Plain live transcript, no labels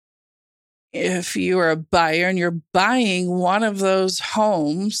if you are a buyer and you're buying one of those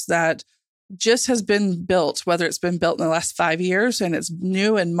homes that just has been built, whether it's been built in the last 5 years and it's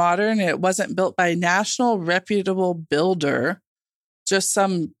new and modern, and it wasn't built by a national reputable builder, just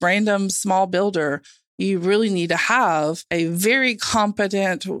some random small builder, you really need to have a very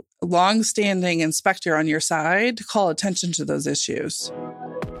competent, long-standing inspector on your side to call attention to those issues.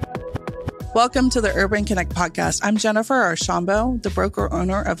 Welcome to the Urban Connect podcast. I'm Jennifer Archambault, the broker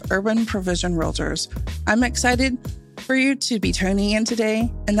owner of Urban Provision Realtors. I'm excited for you to be tuning in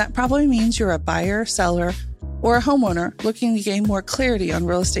today, and that probably means you're a buyer, seller, or a homeowner looking to gain more clarity on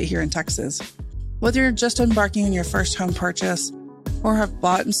real estate here in Texas. Whether you're just embarking on your first home purchase or have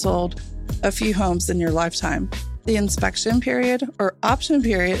bought and sold a few homes in your lifetime, the inspection period, or option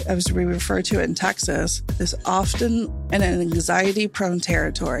period as we refer to it in Texas, is often an anxiety-prone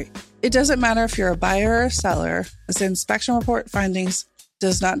territory. It doesn't matter if you're a buyer or a seller, as the inspection report findings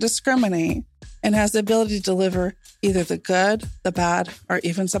does not discriminate and has the ability to deliver either the good, the bad, or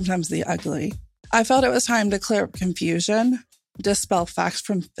even sometimes the ugly. I felt it was time to clear up confusion, dispel facts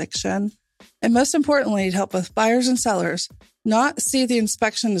from fiction, and most importantly, to help both buyers and sellers not see the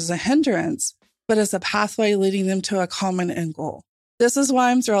inspection as a hindrance, but as a pathway leading them to a common end goal. This is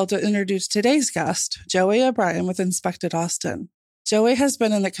why I'm thrilled to introduce today's guest, Joey O'Brien with Inspected Austin. Joey has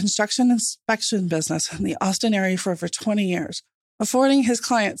been in the construction inspection business in the Austin area for over 20 years, affording his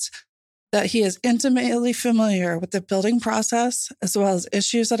clients that he is intimately familiar with the building process as well as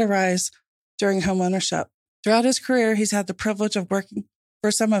issues that arise during home ownership. Throughout his career, he's had the privilege of working for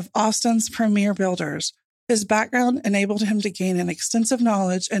some of Austin's premier builders. His background enabled him to gain an extensive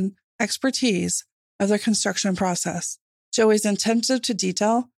knowledge and expertise of the construction process. Joey's attentive to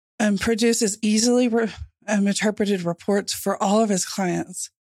detail and produces easily interpreted reports for all of his clients.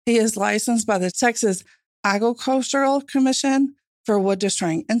 He is licensed by the Texas Agricultural Commission for wood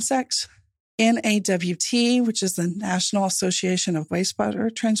destroying insects, NAWT, which is the National Association of Wastewater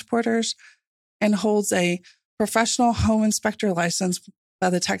Transporters, and holds a professional home inspector license by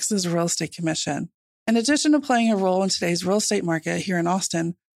the Texas Real Estate Commission. In addition to playing a role in today's real estate market here in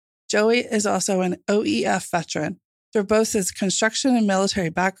Austin, Joey is also an OEF veteran. Through both his construction and military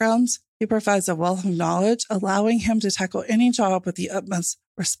backgrounds, he provides a wealth of knowledge, allowing him to tackle any job with the utmost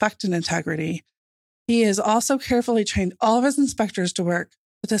respect and integrity. He has also carefully trained all of his inspectors to work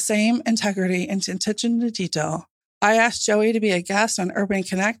with the same integrity and attention to detail. I asked Joey to be a guest on Urban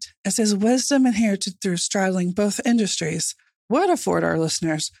Connect, as his wisdom inherited through straddling both industries would afford our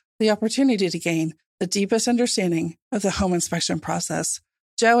listeners the opportunity to gain the deepest understanding of the home inspection process.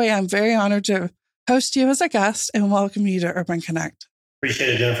 Joey, I'm very honored to host you as a guest and welcome you to Urban Connect.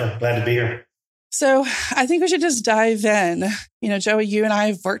 Appreciate it, Jennifer. Glad to be here. So I think we should just dive in. Joey, you and I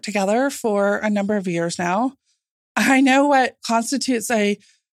have worked together for a number of years now. I know what constitutes a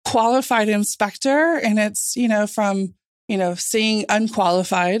qualified inspector, and it's, from, seeing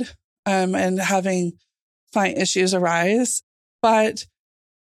unqualified and having client issues arise. But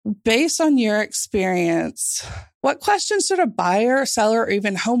based on your experience, what questions should a buyer, seller, or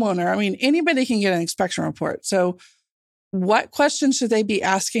even homeowner, anybody can get an inspection report. So what questions should they be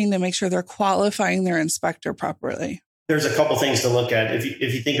asking to make sure they're qualifying their inspector properly? There's a couple things to look at.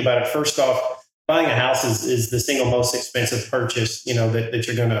 If you think about it, first off, buying a house is the single most expensive purchase, that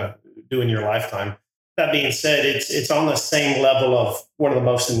you're going to do in your lifetime. That being said, it's on the same level of one of the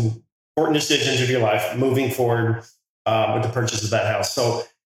most important decisions of your life moving forward with the purchase of that house. So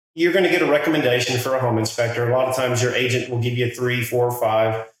you're going to get a recommendation for a home inspector. A lot of times your agent will give you 3, 4,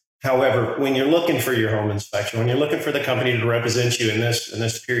 5. However, when you're looking for your home inspection, when you're looking for the company to represent you in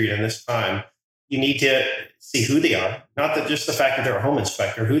this period, in this time, you need to see who they are. Not that just the fact that they're a home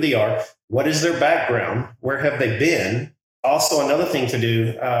inspector, who they are, what is their background, where have they been? Also, another thing to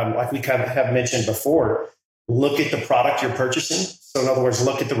do, like we kind of have mentioned before, look at the product you're purchasing. So in other words,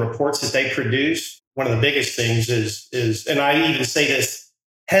 look at the reports that they produce. One of the biggest things is, and I even say this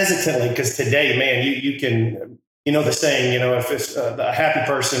hesitantly, because today, man, you can, the saying, if it's a happy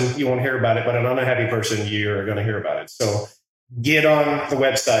person, you won't hear about it, but an unhappy person, you're going to hear about it. So get on the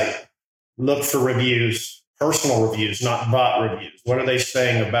website, look for reviews, personal reviews, not bot reviews. What are they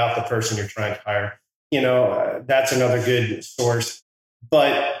saying about the person you're trying to hire? That's another good source.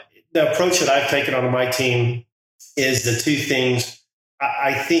 But the approach that I've taken on my team is the two things.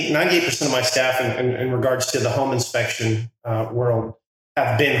 I think 98% of my staff in regards to the home inspection world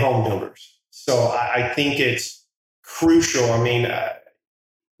have been home builders. So I think it's crucial.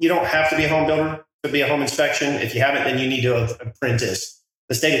 You don't have to be a home builder to be a home inspection. If you haven't, then you need to apprentice.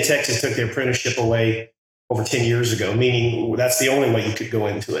 The state of Texas took the apprenticeship away over 10 years ago, meaning that's the only way you could go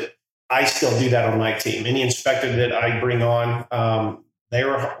into it. I still do that on my team. Any inspector that I bring on, They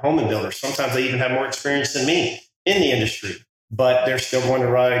were home builders. Sometimes they even have more experience than me in the industry, but they're still going to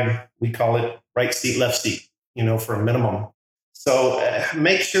ride, we call it right seat, left seat, for a minimum. So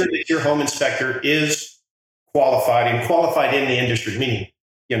make sure that your home inspector is qualified and qualified in the industry, meaning,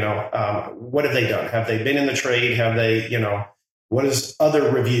 what have they done? Have they been in the trade? Have they, what does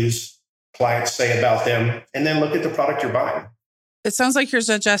other reviews clients say about them? And then look at the product you're buying. It sounds like you're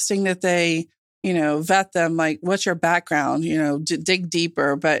suggesting that they, vet them, like, what's your background, dig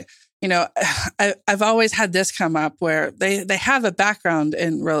deeper. But, I've always had this come up where they have a background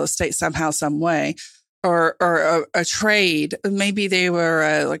in real estate somehow, some way, or a trade. Maybe they were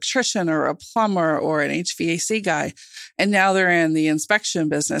an electrician or a plumber or an HVAC guy, and now they're in the inspection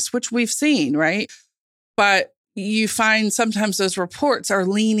business, which we've seen, right? But you find sometimes those reports are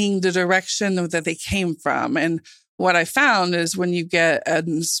leaning the direction that they came from. And what I found is when you get an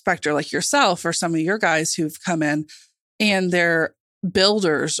inspector like yourself or some of your guys who've come in and they're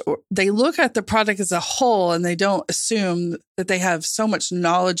builders, or they look at the product as a whole and they don't assume that they have so much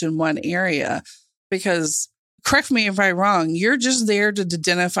knowledge in one area. Because, correct me if I'm wrong, you're just there to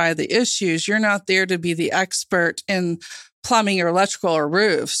identify the issues. You're not there to be the expert in plumbing or electrical or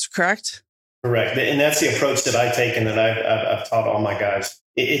roofs, correct? Correct. And that's the approach that I take and that I've taught all my guys.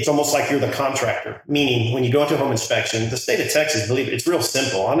 It's almost like you're the contractor, meaning when you go into a home inspection, the state of Texas, believe it, it's real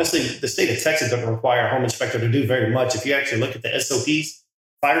simple. Honestly, the state of Texas doesn't require a home inspector to do very much. If you actually look at the SOPs,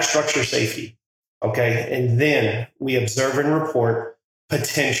 fire structure safety, okay? And then we observe and report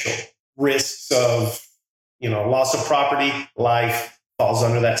potential risks of, loss of property, life falls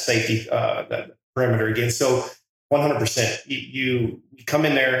under that safety, that perimeter again. So 100%, you come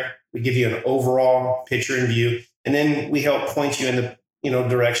in there, we give you an overall picture and view, and then we help point you in the,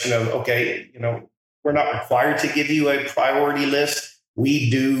 direction of, okay, we're not required to give you a priority list. We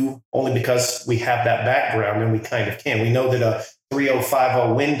do only because we have that background and we kind of can. We know that a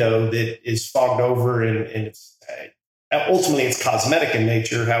 3050 window that is fogged over and it's ultimately it's cosmetic in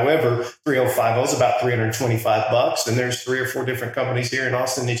nature. However, 3050 is about $325, and there's 3 or 4 different companies here in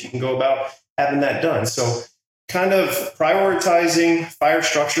Austin that you can go about having that done. So kind of prioritizing fire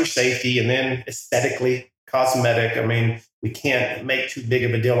structure safety and then aesthetically cosmetic. I mean, we can't make too big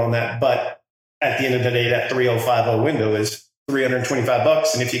of a deal on that, but at the end of the day, that 3050 window is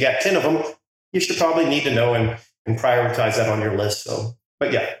 $325. And if you got 10 of them, you should probably need to know and prioritize that on your list. So,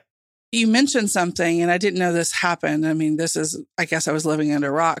 but yeah. You mentioned something, and I didn't know this happened. I mean, I guess I was living under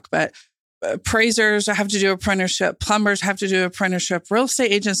a rock, but appraisers have to do apprenticeship. Plumbers have to do apprenticeship. Real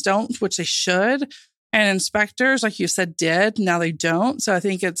estate agents don't, which they should. And inspectors, like you said, did. Now they don't. So I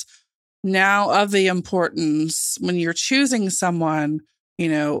think it's now of the importance when you're choosing someone,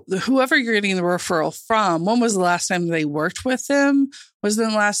 whoever you're getting the referral from, when was the last time they worked with them? Was it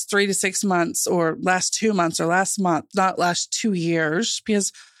in the last 3 to 6 months or last 2 months or last month, not last 2 years?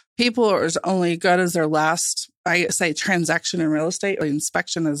 Because people are as only good as their last, I say, transaction in real estate or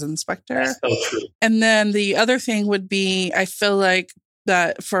inspection as inspector. That's so true. And then the other thing would be, I feel like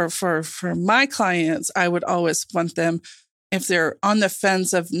that for my clients, I would always want them, if they're on the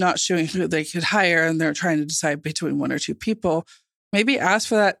fence of not showing who they could hire and they're trying to decide between 1 or 2 people, maybe ask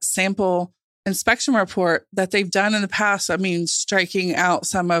for that sample inspection report that they've done in the past. I mean, striking out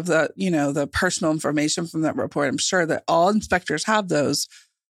some of the, the personal information from that report. I'm sure that all inspectors have those,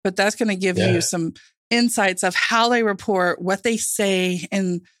 but that's going to give you some insights of how they report, what they say,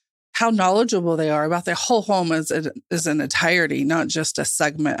 and how knowledgeable they are about their whole home as an entirety, not just a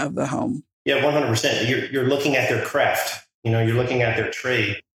segment of the home. Yeah, 100%. You're looking at their craft. You're looking at their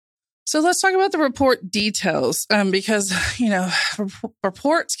trade. So let's talk about the report details, because,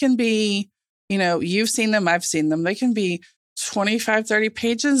 reports can be, you've seen them, I've seen them. They can be 25, 30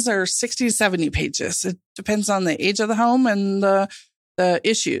 pages or 60, 70 pages. It depends on the age of the home and the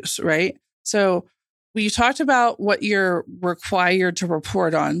issues, right? So you talked about what you're required to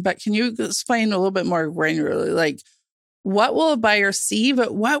report on, but can you explain a little bit more granularly, like what will a buyer see,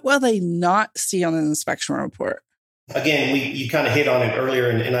 but what will they not see on an inspection report? Again, you kind of hit on it earlier,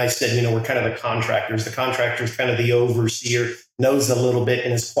 and I said, we're kind of the contractors. The contractor's kind of the overseer, knows a little bit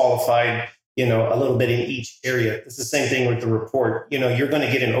and is qualified, a little bit in each area. It's the same thing with the report. You're going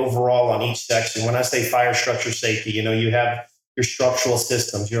to get an overall on each section. When I say fire structure safety, you have your structural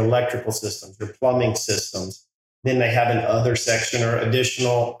systems, your electrical systems, your plumbing systems. Then they have an other section or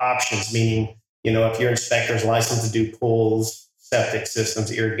additional options, meaning, if your inspector is licensed to do pools, septic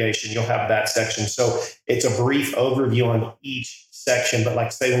systems, irrigation, you'll have that section. So it's a brief overview on each section. But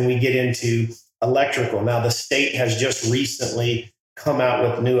like say, when we get into electrical, now the state has just recently come out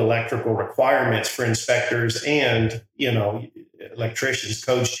with new electrical requirements for inspectors and, electricians,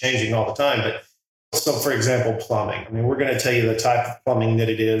 codes changing all the time. But So, for example, plumbing. I mean, we're going to tell you the type of plumbing that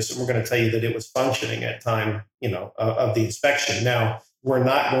it is, and we're going to tell you that it was functioning at time, of the inspection. Now, we're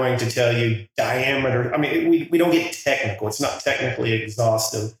not going to tell you diameter. I mean, we don't get technical. It's not technically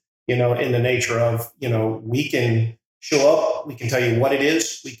exhaustive, in the nature of, we can show up, we can tell you what it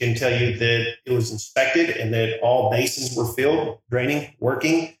is, we can tell you that it was inspected and that all basins were filled, draining,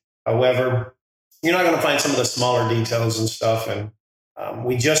 working. However, you're not going to find some of the smaller details and stuff. And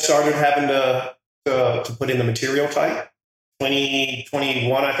we just started having to put in the material type.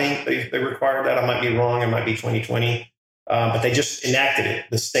 2021, I think they required that. I might be wrong. It might be 2020. But they just enacted it.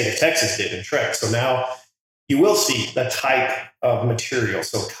 The state of Texas did in Trek. So now you will see the type of material.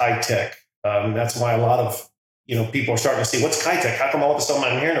 So Kitech. That's why a lot of people are starting to see, what's Kitech? How come all of a sudden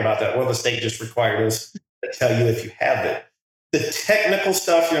I'm hearing about that? Well, the state just required us to tell you if you have it. The technical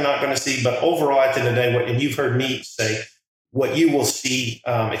stuff you're not going to see, but overall, at the end of the day, and you've heard me say, what you will see,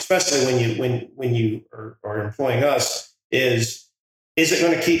 especially when you are employing us, is it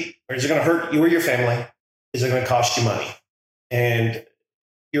going to keep, or is it going to hurt you or your family? Is it going to cost you money? And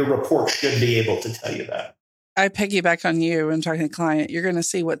your report should be able to tell you that. I piggyback on you and talking to the client. You're going to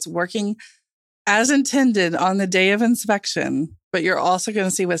see what's working as intended on the day of inspection, but you're also going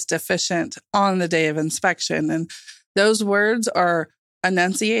to see what's deficient on the day of inspection. And those words are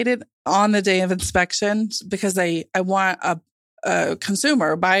enunciated on the day of inspection because I want a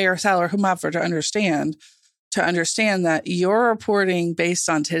consumer, buyer, seller, whomever, to understand that you're reporting based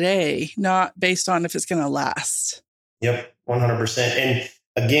on today, not based on if it's going to last. Yep, 100%. And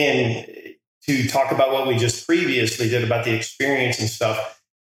again, to talk about what we just previously did about the experience and stuff,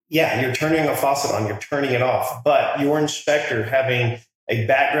 yeah, you're turning a faucet on, you're turning it off, but your inspector having a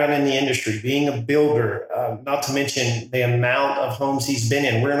background in the industry, being a builder, not to mention the amount of homes he's been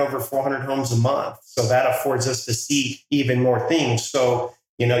in. We're in over 400 homes a month. So that affords us to see even more things. So,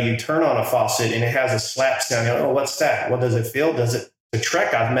 you turn on a faucet and it has a slap sound. Oh, what's that? What does it feel? The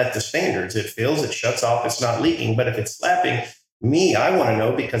Trek, I've met the standards. It feels, it shuts off, it's not leaking. But if it's slapping, I want to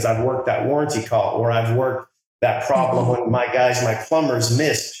know because I've worked that warranty call or I've worked that problem when my plumbers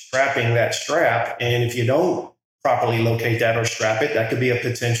missed strapping that strap. And if you don't properly locate that or strap it, that could be a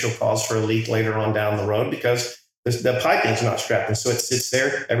potential cause for a leak later on down the road because the piping's not strapped. And so it sits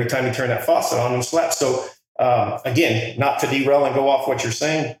there every time you turn that faucet on and slaps. So again, not to derail and go off what you're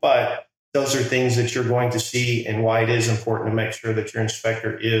saying, but those are things that you're going to see and why it is important to make sure that your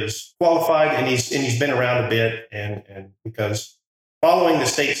inspector is qualified and he's been around a bit. And because following the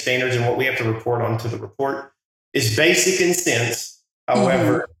state standards and what we have to report onto the report is basic in sense.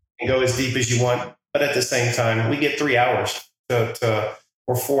 However, you can go as deep as you want. But at the same time, we get 3 hours or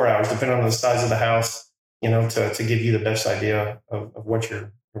 4 hours, depending on the size of the house, to give you the best idea of what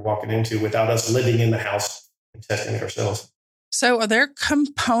you're walking into without us living in the house and testing it ourselves. So are there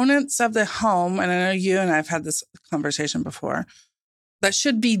components of the home, and I know you and I've had this conversation before, that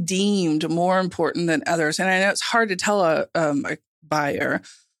should be deemed more important than others? And I know it's hard to tell a buyer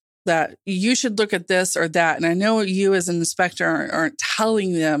that you should look at this or that. And I know you as an inspector aren't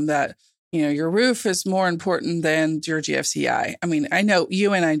telling them that, your roof is more important than your GFCI. I mean, I know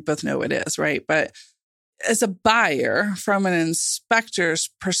you and I both know it is, right? But as a buyer, from an inspector's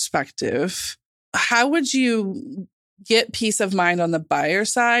perspective, how would you get peace of mind on the buyer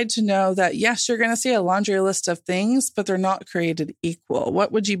side to know that, yes, you're going to see a laundry list of things, but they're not created equal?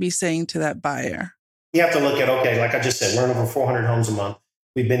 What would you be saying to that buyer? You have to look at, okay, like I just said, we're in over 400 homes a month.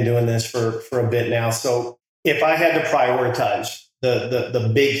 We've been doing this for a bit now. So if I had to prioritize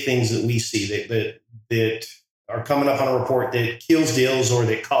the big things that we see that are coming up on a report that kills deals or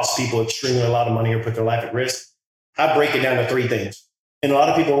that costs people extremely a lot of money or put their life at risk, I break it down to 3 things. And a lot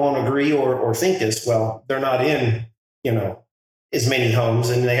of people won't agree or think this. Well, they're not in, as many homes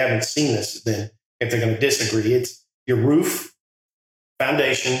and they haven't seen this. Then if they're going to disagree, it's your roof,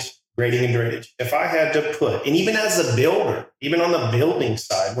 foundations, grading and drainage. If I had to put, and even as a builder, even on the building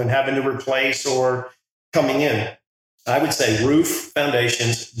side, when having to replace or coming in, I would say roof,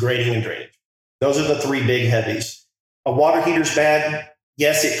 foundations, grading and drainage. Those are the 3 big heavies. A water heater's bad.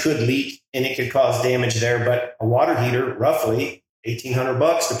 Yes, it could leak and it could cause damage there, but a water heater, roughly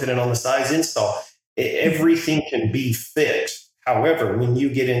 $1,800, depending on the size install. Everything can be fixed. However, when you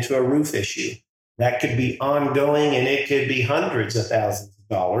get into a roof issue, that could be ongoing and it could be hundreds of thousands of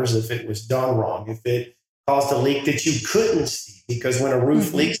dollars if it was done wrong, if it caused a leak that you couldn't see. Because when a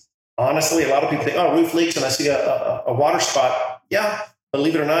roof leaks, honestly, a lot of people think, oh, roof leaks and I see a water spot. Yeah,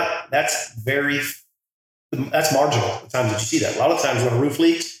 believe it or not, that's marginal the times that you see that. A lot of times when a roof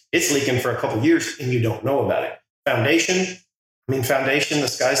leaks, it's leaking for a couple of years and you don't know about it. Foundation, the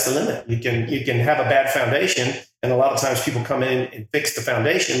sky's the limit. You can have a bad foundation And a lot of times people come in and fix the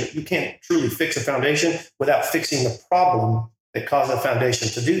foundation. You can't truly fix a foundation without fixing the problem that caused the foundation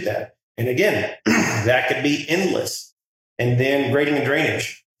to do that. And again, that could be endless. And then grading and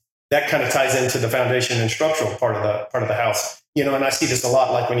drainage, that kind of ties into the foundation and structural part of the house. And I see this a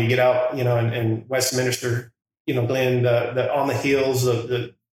lot, like when you get out, in Westminster, Glenn, the on the hills,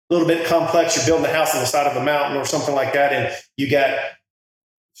 the little bit complex, you're building a house on the side of a mountain or something like that, and you got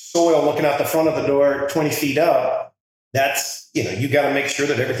soil looking out the front of the door 20 feet up. That's, you got to make sure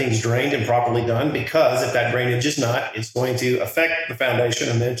that everything's drained and properly done, because if that drainage is not, it's going to affect the foundation,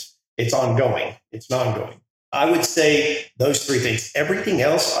 and it's ongoing. It's ongoing. I would say those three things. Everything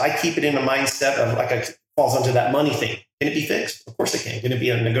else, I keep it in a mindset of like it falls into that money thing. Can it be fixed? Of course it can. Can it be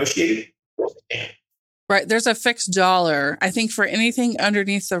negotiated? Of course it can. Right. There's a fixed dollar. I think for anything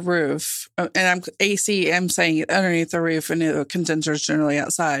underneath the roof, and I'm saying underneath the roof, and the condensers generally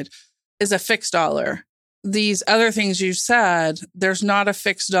outside, is a fixed dollar. These other things you said, there's not a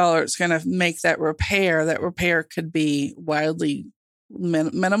fixed dollar. It's going to make that repair. That repair could be wildly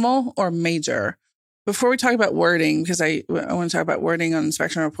minimal or major. Before we talk about wording, because I want to talk about wording on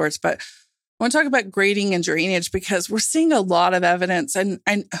inspection reports, but I want to talk about grading and drainage, because we're seeing a lot of evidence. And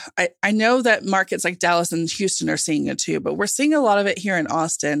I know that markets like Dallas and Houston are seeing it too, but we're seeing a lot of it here in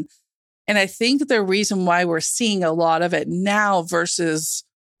Austin. And I think the reason why we're seeing a lot of it now versus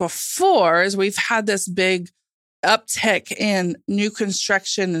before is we've had this big uptick in new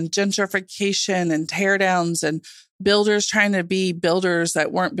construction and gentrification and teardowns and builders trying to be builders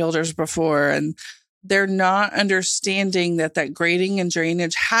that weren't builders before. And they're not understanding that grading and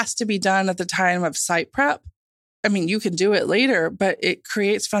drainage has to be done at the time of site prep. I mean, you can do it later, but it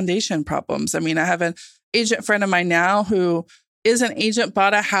creates foundation problems. I mean, I have an agent friend of mine now who is an agent,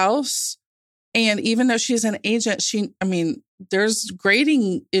 bought a house. And even though she's an agent, there's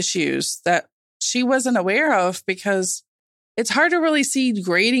grading issues that she wasn't aware of, because it's hard to really see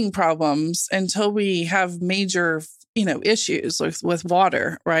grading problems until we have major, issues with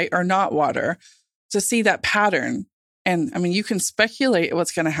water, right? Or not water, to see that pattern. And you can speculate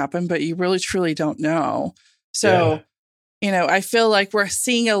what's going to happen, but you really truly don't know. So, I feel like we're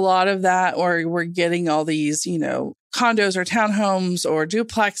seeing a lot of that, or we're getting all these, condos or townhomes or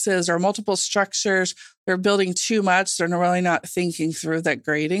duplexes or multiple structures. They're building too much. They're really not thinking through that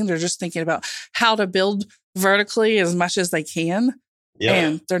grading. They're just thinking about how to build vertically as much as they can. Yeah.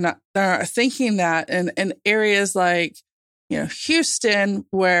 And they're not thinking that in areas like, Houston,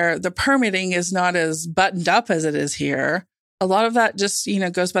 where the permitting is not as buttoned up as it is here, a lot of that just,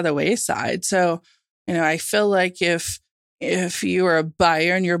 goes by the wayside. So, I feel like if you're a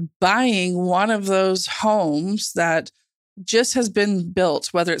buyer and you're buying one of those homes that just has been built,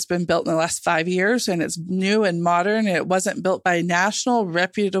 whether it's been built in the last 5 years and it's new and modern, and it wasn't built by a national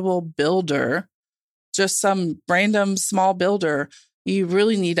reputable builder, just some random small builder, you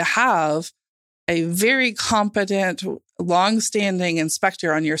really need to have a very competent, long-standing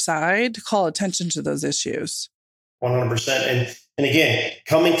inspector on your side to call attention to those issues. 100%. And again,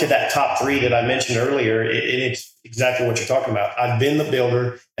 coming to that top three that I mentioned earlier, it's exactly what you're talking about. I've been the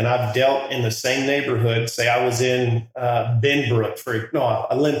builder, and I've dealt in the same neighborhood. Say I was in Benbrook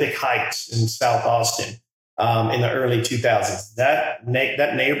Olympic Heights in South Austin in the early 2000s. That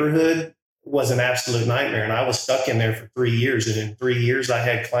neighborhood was an absolute nightmare. And I was stuck in there for 3 years. And in 3 years, I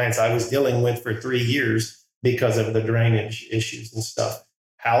had clients I was dealing with for 3 years because of the drainage issues and stuff.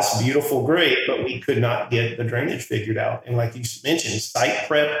 House, beautiful, great, but we could not get the drainage figured out. And like you mentioned, site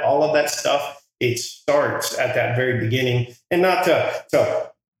prep, all of that stuff, it starts at that very beginning. And not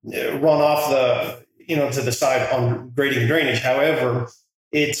to run off to the side on grading and drainage. However,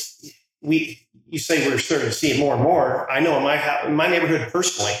 you say we're starting to see it more and more. I know in my neighborhood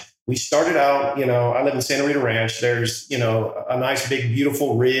personally, we started out, I live in Santa Rita Ranch. There's, a nice, big,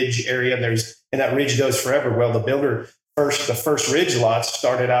 beautiful ridge area. And that ridge goes forever. Well, the first ridge lots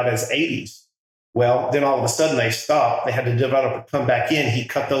started out as 80s. Well, then all of a sudden they stopped. They had to develop come back in. He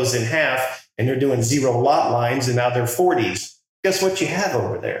cut those in half, and they're doing 0 lot lines, and now they're 40s. Guess what you have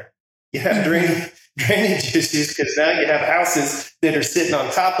over there? You have drainage issues, because now you have houses that are sitting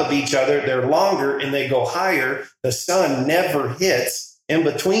on top of each other. They're longer and they go higher. The sun never hits in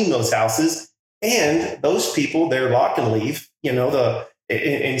between those houses, and those people, they're lock and leave,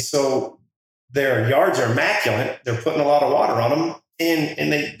 and so their yards are immaculate. They're putting a lot of water on them,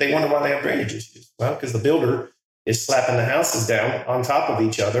 and they wonder why they have drainage issues. Well, because the builder is slapping the houses down on top of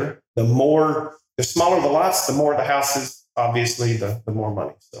each other. The smaller the lots, the more the houses, obviously, the more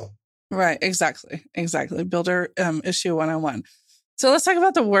money. So, right, exactly. Builder issue 101. So let's talk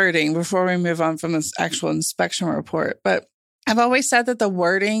about the wording before we move on from this actual inspection report. But I've always said that the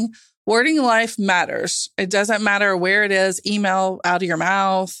wording Wording in life matters. It doesn't matter where it is, email, out of your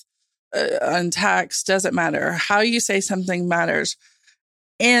mouth, on text, doesn't matter. How you say something matters.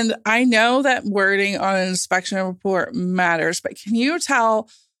 And I know that wording on an inspection report matters, but can you tell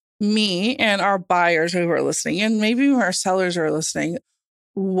me and our buyers who are listening, and maybe our sellers are listening,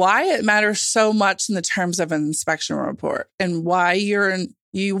 why it matters so much in the terms of an inspection report, and why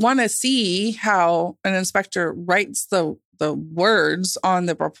you want to see how an inspector writes the words on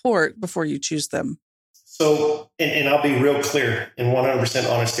the report before you choose them? So, and I'll be real clear and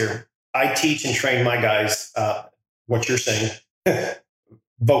 100% honest here. I teach and train my guys what you're saying,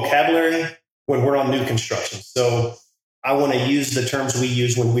 vocabulary when we're on new construction. So I want to use the terms we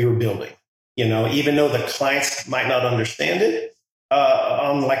used when we were building, even though the clients might not understand it,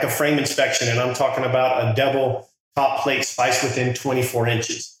 on like a frame inspection. And I'm talking about a double top plate spiced within 24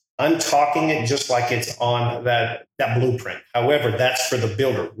 inches. I'm talking it just like it's on that blueprint. However, that's for the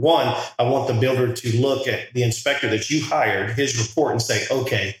builder. One, I want the builder to look at the inspector that you hired, his report, and say,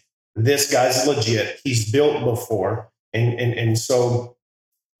 okay, this guy's legit. He's built before. And so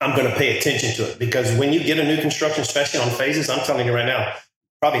I'm going to pay attention to it, because when you get a new construction, especially on phases, I'm telling you right now,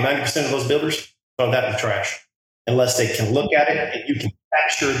 probably 90% of those builders throw that in the trash unless they can look at it and you can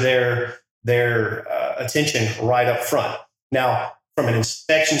capture their attention right up front. Now, from an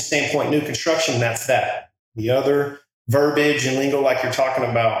inspection standpoint, new construction, that's that. The other verbiage and lingo, like you're talking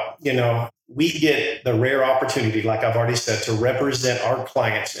about, we get the rare opportunity, like I've already said, to represent our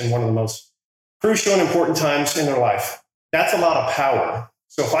clients in one of the most crucial and important times in their life. That's a lot of power.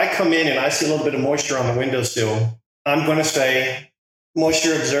 So if I come in and I see a little bit of moisture on the windowsill, I'm going to say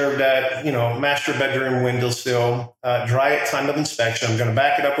moisture observed at, master bedroom windowsill, dry at time of inspection. I'm going to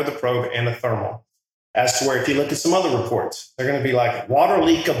back it up with a probe and a thermal. As to where if you look at some other reports, they're going to be like water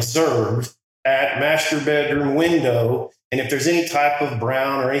leak observed at master bedroom window. And if there's any type of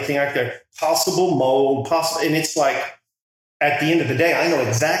brown or anything like that, possible mold, and it's like, at the end of the day, I know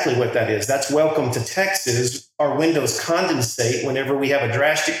exactly what that is. That's welcome to Texas. Our windows condensate whenever we have a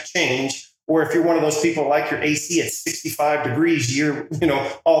drastic change. Or if you're one of those people like your AC at 65 degrees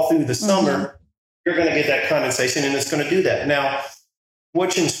all through the summer, you're going to get that condensation, and it's going to do that. Now,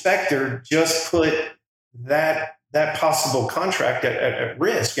 which inspector just put that possible contract at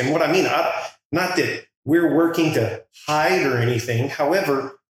risk? And what I mean, not that we're working to hide or anything.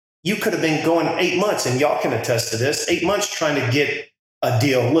 However, you could have been going 8 months, and y'all can attest to this, 8 months trying to get a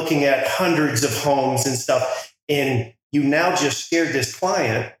deal, looking at hundreds of homes and stuff. And you now just scared this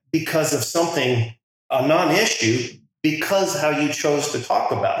client because of something, a non-issue, because how you chose to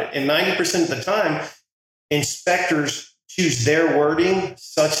talk about it. And 90% of the time, inspectors choose their wording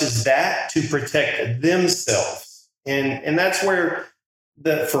such as that to protect themselves. And that's where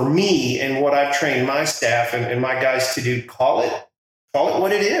for me and what I've trained my staff and my guys to do, call it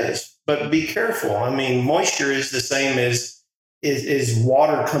what it is, but be careful. I mean, moisture is the same as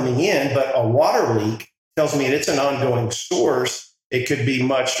water coming in, but a water leak tells me it's an ongoing source. It could be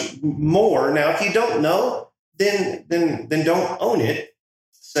much more. Now, if you don't know, then don't own it.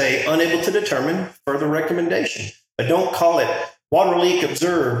 Say unable to determine, further recommendation, but don't call it water leak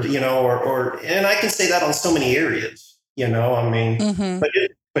observed, and I can say that on so many areas, but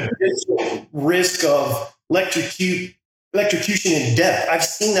it's risk of electrocution in depth. I've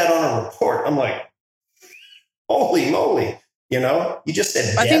seen that on a report. I'm like, holy moly, you just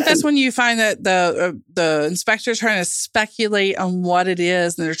said. I think that's when you find that the inspector's trying to speculate on what it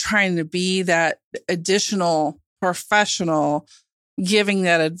is, and they're trying to be that additional professional giving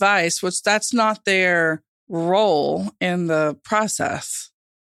that advice, which that's not their role in the process.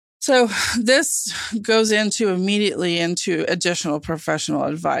 So this goes immediately into additional professional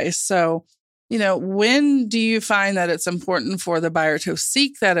advice. So, when do you find that it's important for the buyer to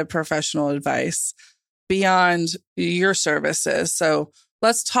seek that professional advice beyond your services? So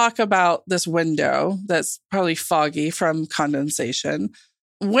let's talk about this window that's probably foggy from condensation.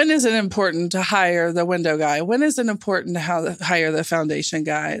 When is it important to hire the window guy? When is it important to hire the foundation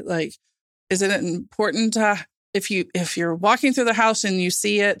guy? Like, is it important to, if you're walking through the house and you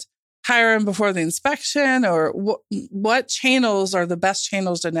see it, hire him before the inspection? Or what channels are the best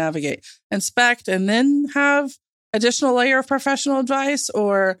channels to navigate? Inspect and then have additional layer of professional advice,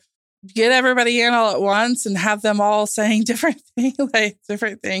 or get everybody in all at once and have them all saying different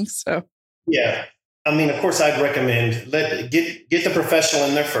things. So yeah. I mean, of course, I'd recommend get the professional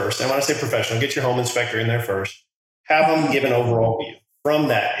in there first. And when I say professional, get your home inspector in there first. Have them give an overall view. From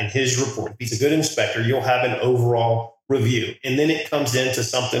that, in his report, if he's a good inspector, you'll have an overall review. And then it comes into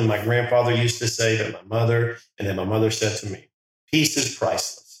something my grandfather used to say to my mother, and then my mother said to me, peace is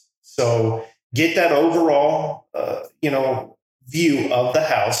priceless. So get that overall, view of the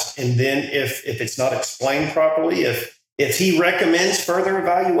house. And then if it's not explained properly, if he recommends further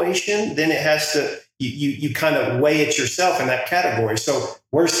evaluation, then it has to, you kind of weigh it yourself in that category. So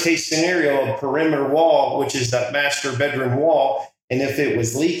worst case scenario, a perimeter wall, which is that master bedroom wall. And if it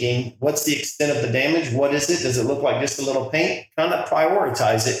was leaking, what's the extent of the damage? What is it? Does it look like just a little paint? Kind of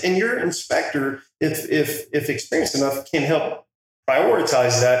prioritize it. And your inspector, if experienced enough, can help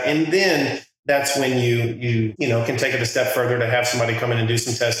prioritize that. And then that's when you can take it a step further to have somebody come in and do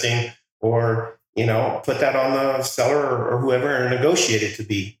some testing, or put that on the seller or whoever and negotiate it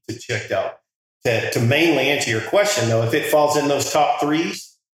to checked out. To mainly answer your question, though, if it falls in those top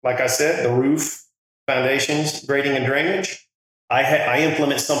threes, like I said, the roof, foundations, grading, and drainage, I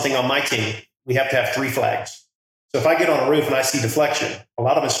implement something on my team. We have to have 3 flags. So if I get on a roof and I see deflection, a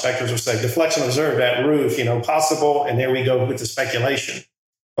lot of inspectors will say deflection observed at roof, possible, and there we go with the speculation.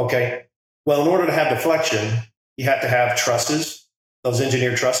 Okay. Well, in order to have deflection, you have to have trusses, those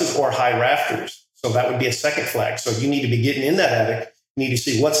engineered trusses, or high rafters. So that would be a second flag. So you need to be getting in that attic. You need to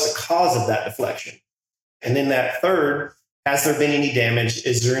see what's the cause of that deflection. And then that third, has there been any damage?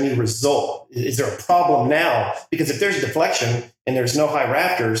 Is there any result? Is there a problem now? Because if there's a deflection and there's no high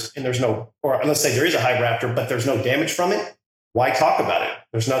rafters and or let's say there is a high rafter, but there's no damage from it, why talk about it?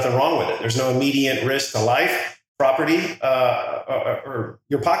 There's nothing wrong with it. There's no immediate risk to life, property, or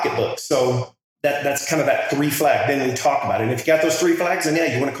your pocketbook. So that's kind of that 3 flag. Then we talk about it. And if you got those 3 flags,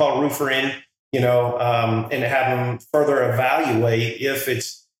 then you want to call a roofer in, and have them further evaluate if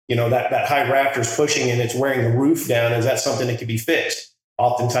it's, that high rafter's pushing and it's wearing the roof down. Is that something that can be fixed?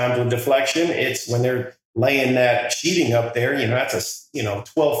 Oftentimes with deflection, it's when they're laying that sheeting up there, that's a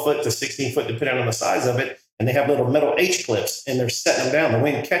 12 foot to 16 foot, depending on the size of it. And they have little metal H clips and they're setting them down. The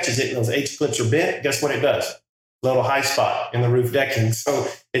wind catches it and those H clips are bent. Guess what it does? Little high spot in the roof decking. So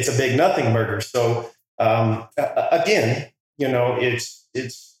it's a big nothing burger. So again,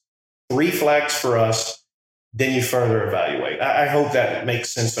 it's 3 flags for us. Then you further evaluate. I hope that makes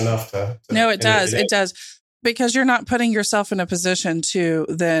sense enough to no, it does. It does. Because you're not putting yourself in a position to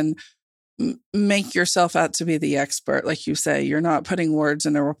then make yourself out to be the expert. Like you say, you're not putting words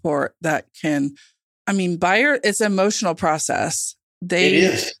in a report that can, buyer, it's an emotional process. It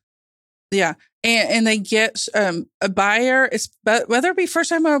is. Yeah. And they get a buyer, whether it be first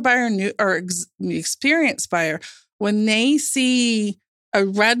time home buyer or experienced buyer, when they see a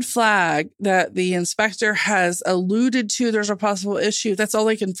red flag that the inspector has alluded to, there's a possible issue. That's all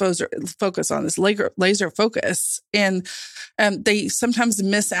they can focus on, is laser focus. And they sometimes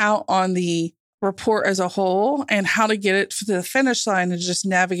miss out on the report as a whole and how to get it to the finish line and just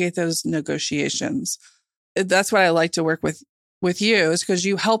navigate those negotiations. That's what I like to work with you, is because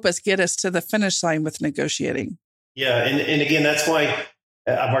you help us get us to the finish line with negotiating. Yeah. And again, that's why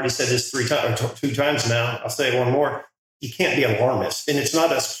I've already said this 2 times now. I'll say it one more. You can't be alarmist. And it's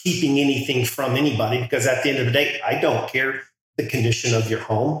not us keeping anything from anybody, because at the end of the day, I don't care the condition of your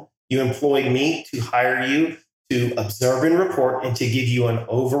home. You employed me to hire you to observe and report and to give you an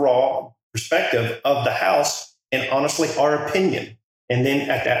overall perspective of the house and honestly our opinion. And then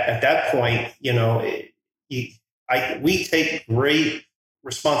at that point, we take great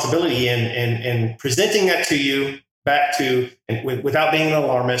responsibility in presenting that to you back to, and without being an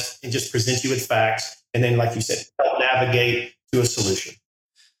alarmist, and just present you with facts. And then, like you said, help navigate to a solution.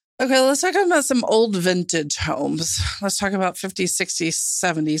 Okay, let's talk about some old vintage homes. Let's talk about 50s, 60s,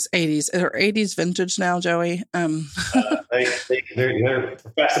 70s, 80s. Are 80s vintage now, Joey? They're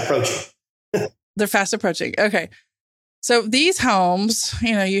fast approaching. They're fast approaching. Okay. So these homes,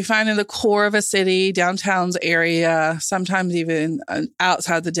 you find in the core of a city, downtown's area, sometimes even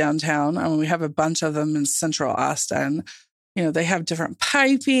outside the downtown. We have a bunch of them in central Austin. They have different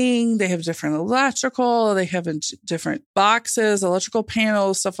piping, they have different electrical, they have different boxes, electrical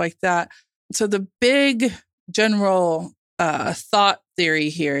panels, stuff like that. So the big general thought theory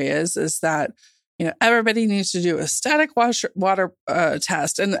here is that everybody needs to do a static water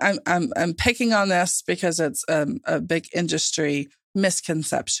test, and I'm picking on this because it's a big industry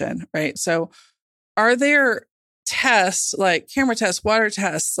misconception, right? So, are there tests like camera tests, water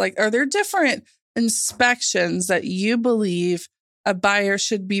tests? Like, are there different inspections that you believe a buyer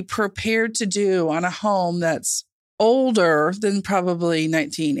should be prepared to do on a home that's older than probably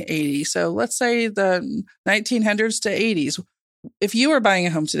 1980? So let's say the 1900s to 80s. If you were buying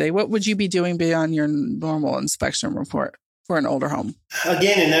a home today, what would you be doing beyond your normal inspection report for an older home?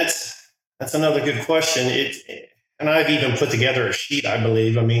 Again, and that's another good question. And I've even put together a sheet, I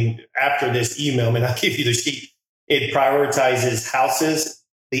believe. After this email, I'll give you the sheet. It prioritizes houses,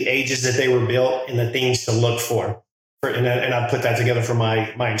 the ages that they were built, and the things to look for. And I put that together for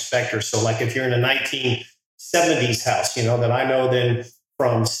my inspector. So like if you're in a 70s house, that I know then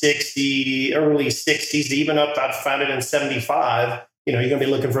from early 60s to even up, I've found it in 75, you're going to be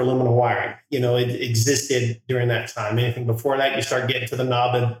looking for aluminum wiring. It existed during that time. Anything before that, you start getting to the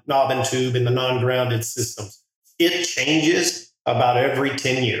knob and tube and the non-grounded systems. It changes about every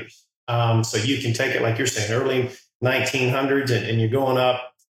 10 years. So you can take it, like you're saying, early 1900s, and you're going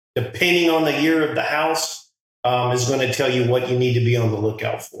up, depending on the year of the house, is going to tell you what you need to be on the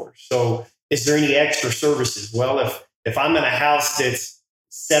lookout for. So is there any extra services? Well, if I'm in a house that's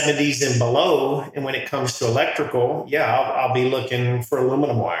 70s and below, and when it comes to electrical, I'll be looking for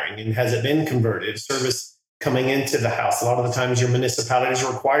aluminum wiring. And has it been converted? Service coming into the house. A lot of the times your municipalities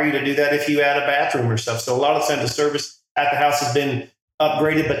require you to do that if you add a bathroom or stuff. So a lot of times the service at the house has been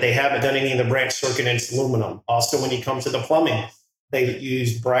upgraded, but they haven't done any of the branch circuit, and it's aluminum. Also, when you come to the plumbing, they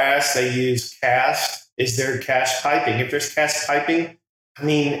use brass, they use cast. Is there cast piping? If there's cast piping,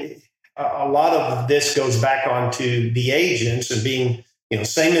 a lot of this goes back onto the agents and being,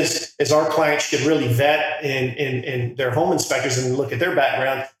 same as our clients should really vet in their home inspectors and look at their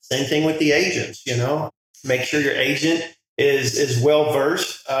background. Same thing with the agents, make sure your agent is well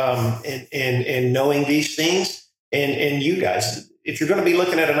versed in knowing these things. And you guys, if you're going to be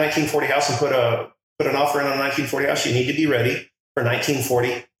looking at a 1940 house and put an offer in on a 1940 house, you need to be ready for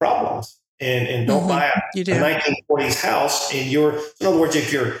 1940 problems. And don't buy a 1940s house. And in other words,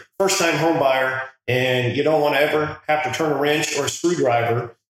 if you're a first-time home buyer and you don't want to ever have to turn a wrench or a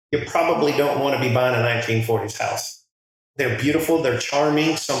screwdriver, you probably don't want to be buying a 1940s house. They're beautiful. They're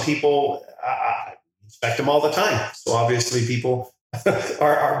charming. Some people inspect them all the time. So obviously people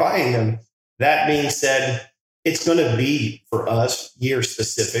are buying them. That being said, it's going to be, for us, year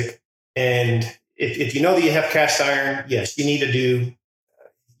specific. And if you know that you have cast iron, yes, you need to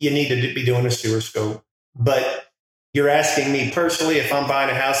be doing a sewer scope. But you're asking me personally, if I'm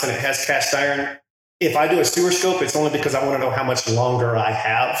buying a house and it has cast iron, if I do a sewer scope, it's only because I want to know how much longer I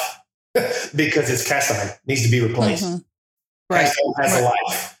have because it's cast iron. It needs to be replaced. Mm-hmm. Right. Cast iron has a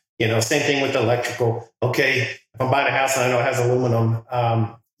life. Same thing with the electrical. Okay, if I'm buying a house and I know it has aluminum,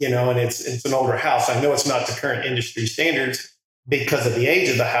 and it's an older house, I know it's not to current industry standards because of the age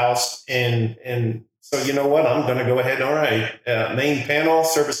of the house. And so you know what? I'm going to go ahead. All right, main panel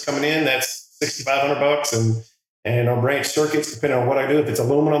service coming in. That's $6,500, and our branch circuits, depending on what I do. If it's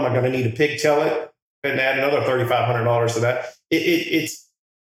aluminum, I'm going to need to pigtail it and add another $3,500 to that. It's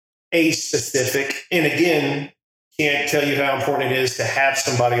age specific, and again, can't tell you how important it is to have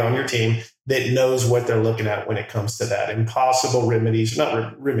somebody on your team that knows what they're looking at when it comes to that. Impossible remedies,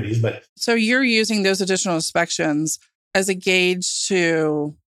 not remedies, but. So you're using those additional inspections as a gauge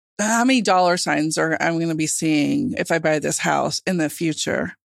to how many dollar signs I'm going to be seeing if I buy this house in the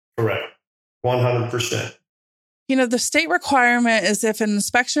future. Correct. 100%. The state requirement is if an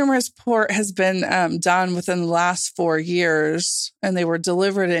inspection report has been done within the last 4 years and they were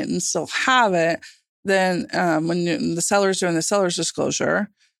delivered it and still have it, then when the seller's doing the seller's disclosure,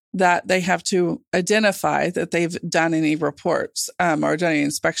 that they have to identify that they've done any reports or done any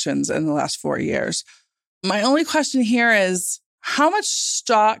inspections in the last 4 years. My only question here is, how much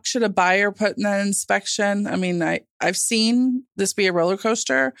stock should a buyer put in that inspection? I've seen this be a roller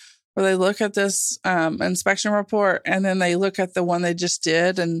coaster where they look at this inspection report and then they look at the one they just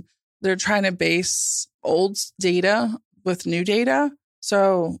did and they're trying to base old data with new data.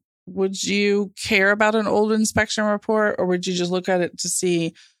 So would you care about an old inspection report, or would you just look at it to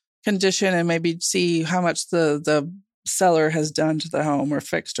see condition and maybe see how much the seller has done to the home or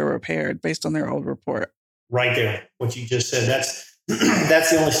fixed or repaired based on their old report? Right there, what you just said, that's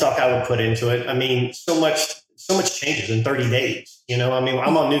the only stock I would put into it. So much changes in 30 days. I'm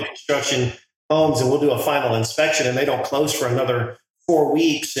on new construction homes and we'll do a final inspection and they don't close for another 4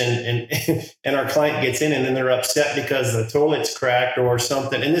 weeks and our client gets in and then they're upset because the toilet's cracked or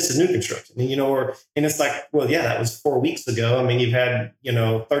something. And this is new construction, and it's like, well, yeah, that was 4 weeks ago. You've had,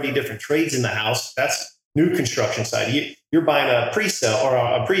 30 different trades in the house. That's new construction side. You're buying a pre-sale or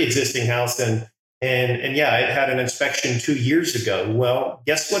a pre-existing house and yeah, it had an inspection 2 years ago. Well,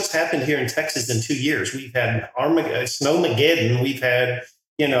 guess what's happened here in Texas in 2 years? We've had Snowmageddon. We've had,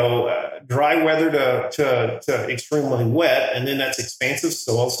 dry weather to extremely wet, and then that's expansive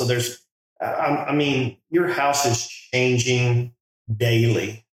soil. So there's, your house is changing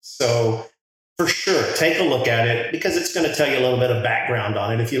daily. So for sure, take a look at it because it's going to tell you a little bit of background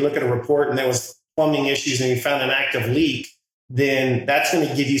on it. If you look at a report and there was plumbing issues and you found an active leak, then that's going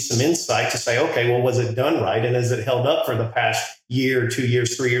to give you some insight to say, okay, well, was it done right? And has it held up for the past year, 2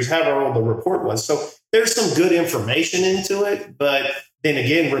 years, 3 years, however old the report was? So there's some good information into it. But then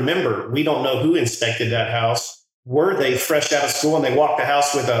again, remember, we don't know who inspected that house. Were they fresh out of school and they walked the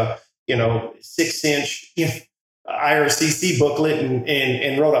house with a 6-inch IRCC booklet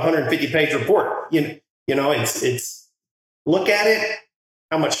and wrote a 150-page report. It's look at it,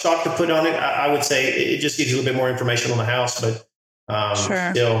 how much stock to put on it. I would say it just gives you a little bit more information on the house, but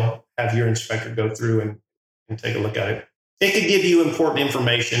Sure. still have your inspector go through and take a look at it. It could give you important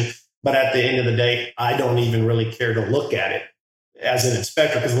information, but at the end of the day, I don't even really care to look at it as an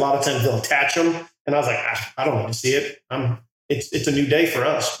inspector, because a lot of times they'll attach them, and I was like, I don't need to see it. It's a new day for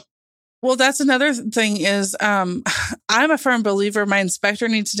us. Well, that's another thing is I'm a firm believer my inspector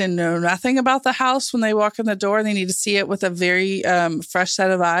needs to know nothing about the house when they walk in the door. They need to see it with a very fresh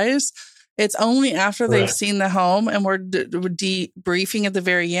set of eyes. It's only after they've seen the home and we're debriefing at the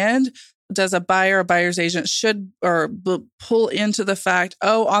very end, does a buyer or buyer's agent should pull into the fact,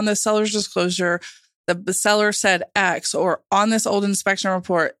 on the seller's disclosure, the seller said X, or on this old inspection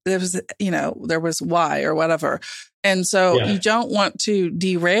report, there was Y or whatever. And so you don't want to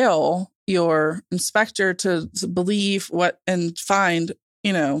derail your inspector to believe what and find,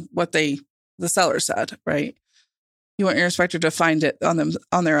 what the seller said, right? You want your inspector to find it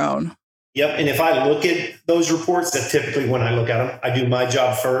on their own. Yep. And if I look at those reports, that typically when I look at them, I do my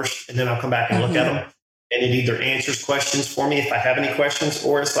job first, and then I'll come back and look at them. And it either answers questions for me if I have any questions,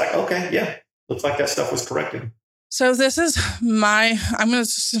 or it's like, okay, yeah, looks like that stuff was corrected. So this is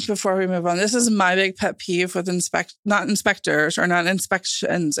before we move on, this is my big pet peeve with not inspectors or not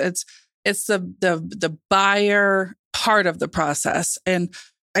inspections. It's the buyer part of the process. And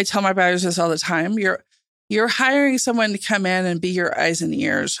I tell my buyers this all the time. You're hiring someone to come in and be your eyes and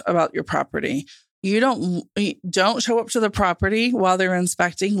ears about your property. You don't show up to the property while they're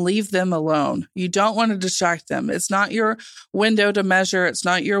inspecting. Leave them alone. You don't want to distract them. It's not your window to measure. It's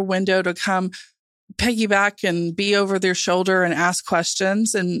not your window to come piggyback and be over their shoulder and ask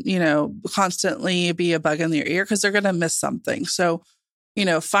questions and, constantly be a bug in their ear, because they're going to miss something. So,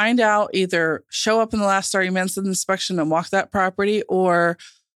 find out, either show up in the last 30 minutes of the inspection and walk that property, or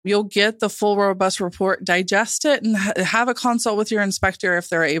you'll get the full robust report, digest it, and have a consult with your inspector if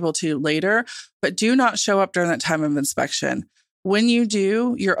they're able to later, but do not show up during that time of inspection. When you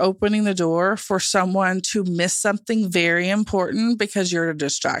do, you're opening the door for someone to miss something very important because you're a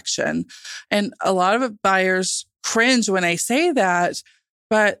distraction. And a lot of buyers cringe when I say that,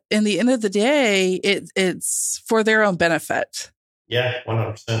 but in the end of the day, it's for their own benefit. Yeah,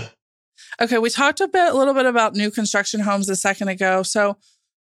 100%. Okay, we talked a little bit about new construction homes a second ago. So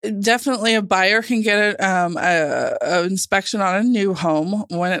definitely a buyer can get an inspection on a new home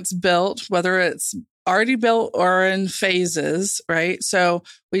when it's built, whether it's already built or in phases, right? So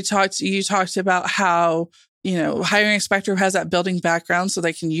you talked about how, hiring inspector who has that building background so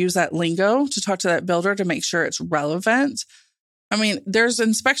they can use that lingo to talk to that builder to make sure it's relevant. I mean, there's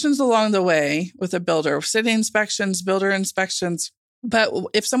inspections along the way with a builder, city inspections, builder inspections. But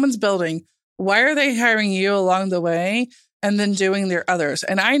if someone's building, why are they hiring you along the way and then doing their others?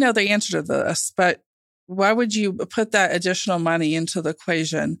 And I know the answer to this, but why would you put that additional money into the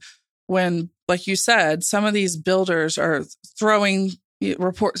equation when, like you said, some of these builders are throwing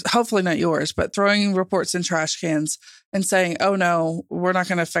reports, hopefully not yours, but throwing reports in trash cans and saying, oh no, we're not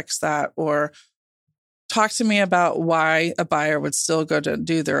going to fix that? Or talk to me about why a buyer would still go to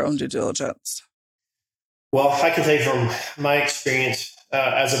do their own due diligence. Well, I can tell you from my experience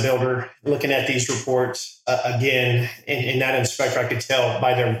as a builder, looking at these reports, again, in that inspector, I could tell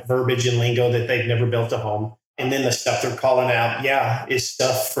by their verbiage and lingo that they've never built a home. And then the stuff they're calling out, is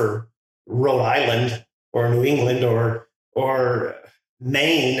stuff for Rhode Island or New England or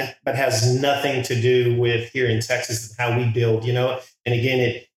Maine, but has nothing to do with here in Texas and how we build, And again,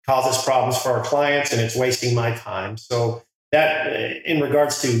 it causes problems for our clients and it's wasting my time. So that in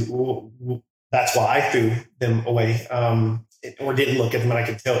regards to, that's why I threw them away or didn't look at them, and I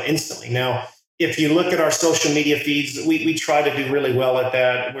could tell instantly. Now, if you look at our social media feeds, we try to do really well at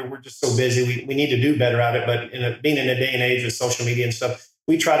that. We're just so busy. We need to do better at it. But being in a day and age with social media and stuff,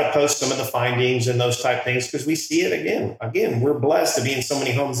 we try to post some of the findings and those type things because we see it again. Again, we're blessed to be in so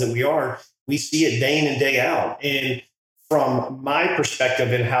many homes that we are. We see it day in and day out. And from my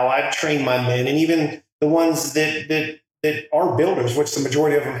perspective and how I've trained my men, and even the ones that are builders, which the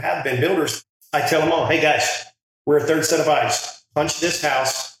majority of them have been builders, I tell them all, hey guys, we're a third set of eyes. Punch this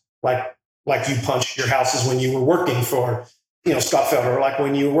house like you punched your houses when you were working for, Scott Felder, or like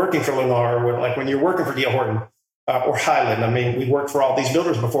when you were working for Lennar, or like when you're working for D.L. Horton or Highland. I mean, we worked for all these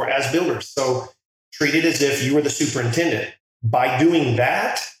builders before as builders. So treat it as if you were the superintendent. By doing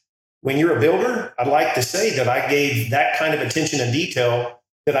that, when you're a builder, I'd like to say that I gave that kind of attention and detail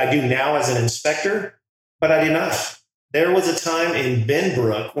that I do now as an inspector, but I did not. There was a time in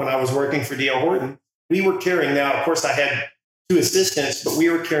Benbrook when I was working for D.L. Horton, we were carrying, now, of course, I had two assistants, but we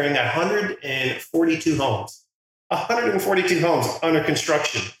were carrying 142 homes, 142 homes under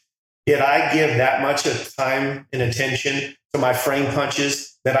construction. Did I give that much of time and attention to my frame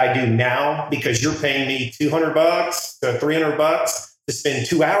punches that I do now because you're paying me $200 to $300 to spend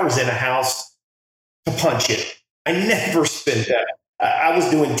 2 hours in a house to punch it? I never spent that. I was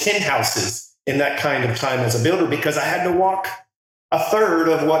doing 10 houses in that kind of time as a builder because I had to walk a third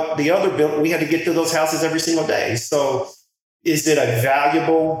of what the other built. We had to get to those houses every single day. So is it a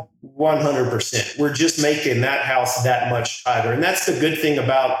valuable? 100%. We're just making that house that much tighter. And that's the good thing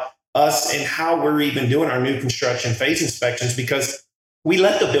about us and how we're even doing our new construction phase inspections, because we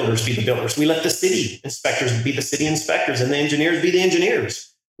let the builders be the builders. We let the city inspectors be the city inspectors and the engineers be the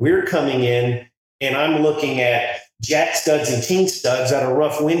engineers. We're coming in and I'm looking at jack studs and king studs at a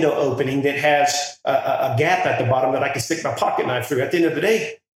rough window opening that has a gap at the bottom that I can stick my pocket knife through. At the end of the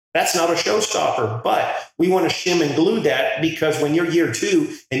day, that's not a showstopper, but we want to shim and glue that because when you're year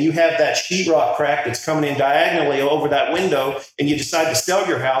two and you have that sheetrock crack that's coming in diagonally over that window and you decide to sell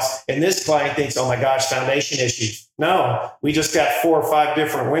your house and this client thinks, oh my gosh, foundation issues. No, we just got 4 or 5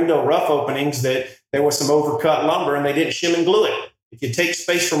 different window rough openings that there was some overcut lumber and they didn't shim and glue it. If you take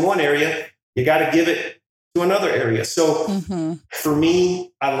space from one area, you got to give it to another area. So for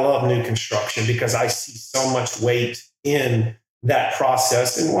me, I love new construction because I see so much weight in that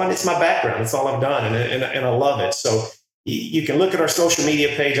process. And one, it's my background. It's all I've done. And I love it. So you can look at our social media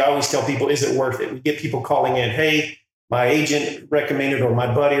page. I always tell people, is it worth it? We get people calling in, hey, my agent recommended, or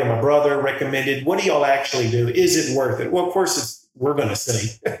my buddy or my brother recommended. What do y'all actually do? Is it worth it? Well, of course, we're going to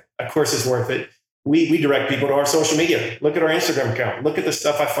say, of course, it's worth it. We direct people to our social media. Look at our Instagram account. Look at the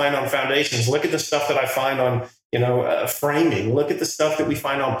stuff I find on foundations. Look at the stuff that I find on, framing. Look at the stuff that we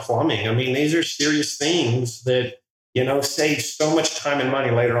find on plumbing. I mean, these are serious things that, save so much time and money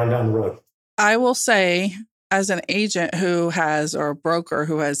later on down the road. I will say, as an agent or a broker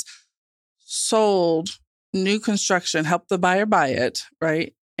who has sold new construction, helped the buyer buy it,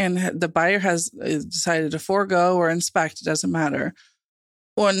 right? And the buyer has decided to forego or inspect, it doesn't matter.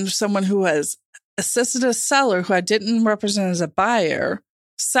 When someone who has assisted a seller who I didn't represent as a buyer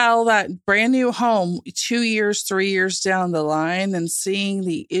sell that brand new home 2 years, 3 years down the line and seeing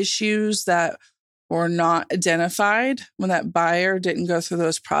the issues that were not identified when that buyer didn't go through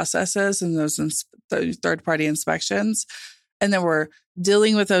those processes and those third-party inspections. And then we're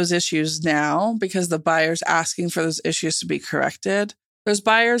dealing with those issues now because the buyer's asking for those issues to be corrected. Those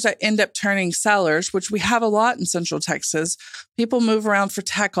buyers that end up turning sellers, which we have a lot in Central Texas. People move around for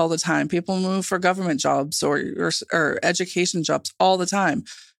tech all the time. People move for government jobs or education jobs all the time.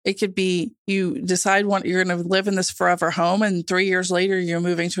 It could be you decide you're going to live in this forever home, and 3 years later, you're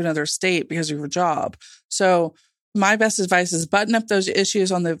moving to another state because of your job. So my best advice is button up those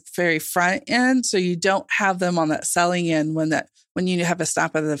issues on the very front end so you don't have them on that selling end when you have a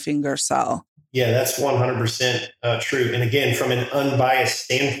snap of the finger sell. Yeah, that's 100% true. And again, from an unbiased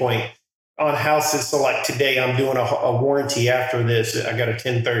standpoint on houses, so like today I'm doing a warranty after this. I got a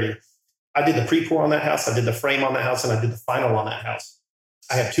 1030. I did the pre-pour on that house. I did the frame on that house, and I did the final on that house.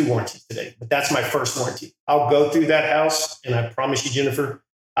 I have 2 warranties today, but that's my first warranty. I'll go through that house, and I promise you, Jennifer,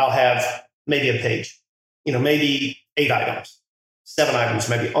 I'll have maybe a page, maybe 8 items, 7 items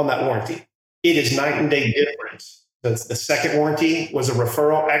maybe on that warranty. It is night and day difference. The second warranty was a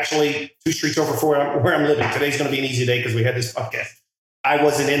referral, actually 2 streets over from where I'm living. Today's going to be an easy day because we had this podcast. I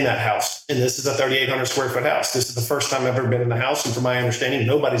wasn't in that house, and this is a 3,800 square foot house. This is the first time I've ever been in the house, and from my understanding,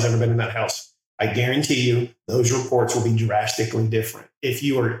 nobody's ever been in that house. I guarantee you those reports will be drastically different. If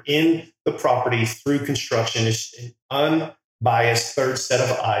you are in the property through construction, it's an unbiased third set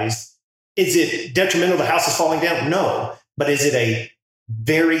of eyes. Is it detrimental? The house is falling down? No. But is it a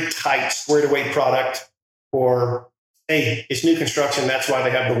very tight, squared away product? Or, hey, it's new construction, that's why they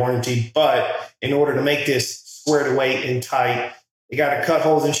have the warranty. But in order to make this squared away and tight, you got to cut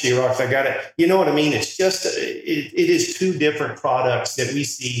holes in sheetrock. You know what I mean? It's just, it is 2 different products that we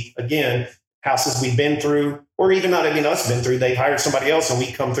see, again, houses we've been through, or even not even us been through. They hired somebody else and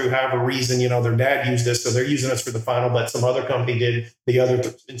we come through however reason, their dad used us, so they're using us for the final, but some other company did the other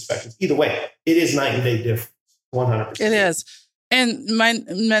inspections. Either way, it is night and day difference, 100%. It is. And my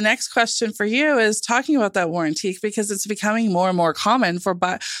next question for you is talking about that warranty, because it's becoming more and more common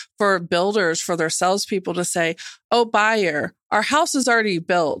for builders, for their salespeople to say, oh, buyer, our house is already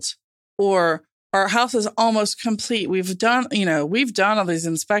built, or our house is almost complete. We've done all these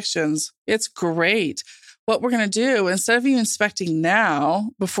inspections. It's great. What we're going to do, instead of you inspecting now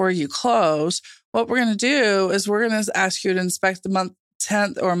before you close, what we're going to do is we're going to ask you to inspect the month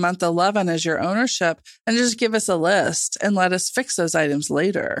 10th or month 11 as your ownership and just give us a list and let us fix those items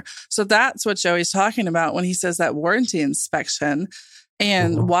later. So that's what Joey's talking about when he says that warranty inspection,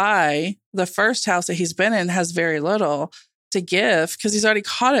 and why the first house that he's been in has very little to give because he's already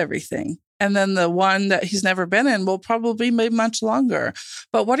caught everything. And then the one that he's never been in will probably be much longer.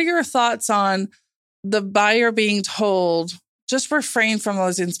 But what are your thoughts on the buyer being told, just refrain from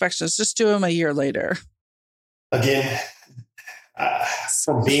those inspections, just do them a year later? Again,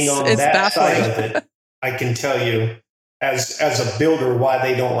 from being on It's that baffling. side of it, I can tell you as a builder why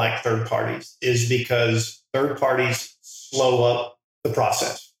they don't like third parties is because third parties slow up the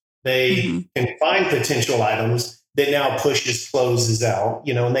process. They can find potential items that now pushes closes out,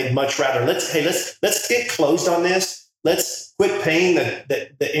 and they'd much rather let's get closed on this. Let's quit paying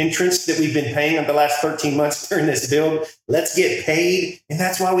the entrance that we've been paying in the last 13 months during this build. Let's get paid. And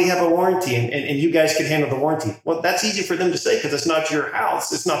that's why we have a warranty and you guys can handle the warranty. Well, that's easy for them to say because it's not your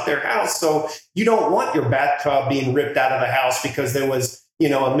house. It's not their house. So you don't want your bathtub being ripped out of the house because there was, a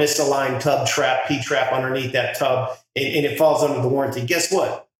misaligned tub trap, P-trap underneath that tub and it falls under the warranty. Guess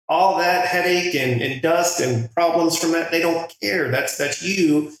what? All that headache and dust and problems from that, they don't care. That's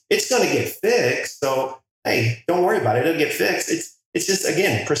you. It's going to get fixed. So, hey, don't worry about it. It'll get fixed. It's just,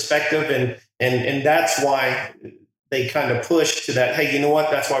 again, perspective. And that's why they kind of push to that. Hey, you know what?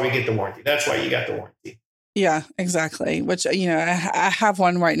 That's why we get the warranty. That's why you got the warranty. Yeah, exactly. Which, I have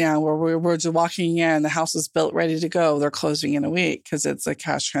one right now where we're just walking in, the house is built, ready to go. They're closing in a week because it's a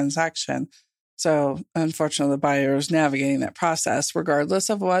cash transaction. So unfortunately, the buyer is navigating that process regardless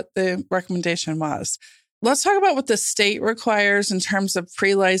of what the recommendation was. Let's talk about what the state requires in terms of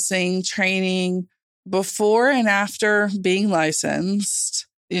pre-licensing, training, before and after being licensed.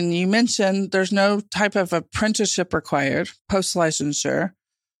 And you mentioned there's no type of apprenticeship required post-licensure.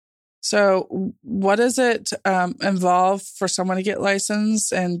 So what does it involve for someone to get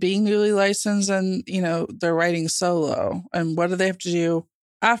licensed and being newly licensed and, they're writing solo? And what do they have to do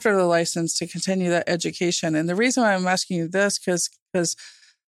after the license to continue that education? And the reason why I'm asking you this, because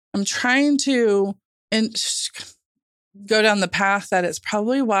I'm trying to go down the path that it's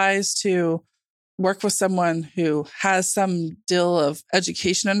probably wise to work with someone who has some deal of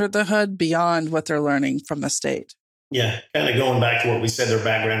education under the hood beyond what they're learning from the state. Yeah, kind of going back to what we said, their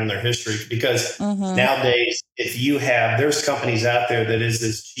background and their history, because nowadays, there's companies out there that is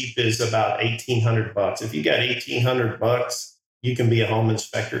as cheap as about $1,800. If you got $1,800, you can be a home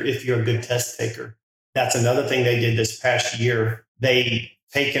inspector if you're a good test taker. That's another thing they did this past year. They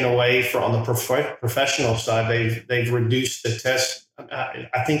taken away on the professional side. They've reduced the test.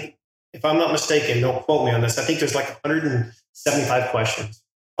 I think, if I'm not mistaken, don't quote me on this, I think there's like 175 questions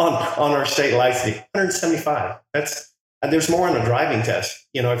on our state licensing. 175. There's more on a driving test.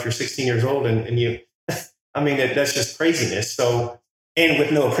 If you're 16 years old and you, that's just craziness. So, and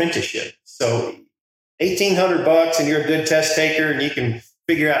with no apprenticeship. So $1,800 and you're a good test taker and you can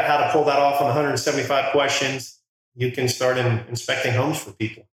figure out how to pull that off on 175 questions. You can start inspecting homes for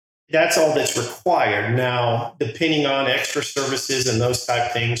people. That's all that's required. Now, depending on extra services and those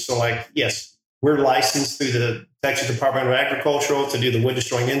type things. So yes, we're licensed through the Texas Department of Agriculture to do the wood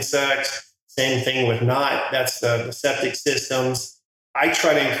destroying insects. Same thing with NOT. That's the septic systems. I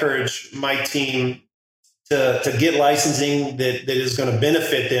try to encourage my team to get licensing that is going to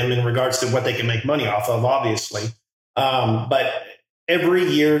benefit them in regards to what they can make money off of, obviously. But every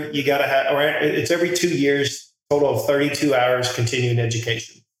year you got to have, or it's every 2 years, total of 32 hours continuing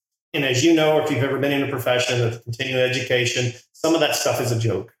education. And as you know, if you've ever been in a profession of continuing education, some of that stuff is a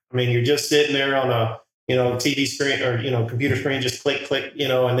joke. You're just sitting there on a TV screen or computer screen, just click,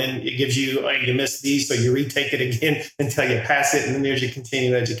 and then it gives you, you missed these, so you retake it again until you pass it, and then there's your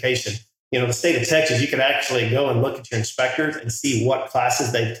continuing education. The state of Texas, you can actually go and look at your inspectors and see what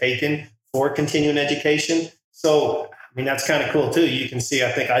classes they've taken for continuing education. So, that's kind of cool too. You can see,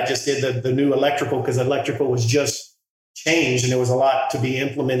 I think I just did the new electrical because electrical was just changed and there was a lot to be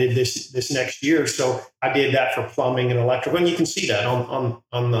implemented this next year. So I did that for plumbing and electrical, and you can see that on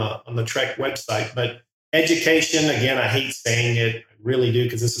the Trek website. But education, again, I hate saying it, I really do,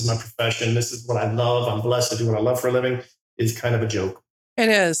 because this is my profession. This is what I love. I'm blessed to do what I love for a living. Is kind of a joke. It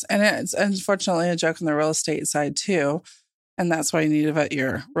is, and it's unfortunately a joke on the real estate side too, and that's why you need to vet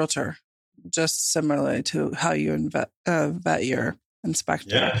your realtor, just similarly to how you vet your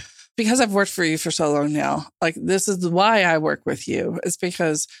inspector. Yeah. Because I've worked for you for so long now, this is why I work with you, is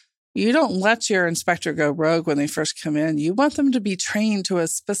because you don't let your inspector go rogue when they first come in. You want them to be trained to a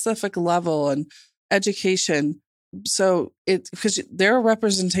specific level and education. So because they're a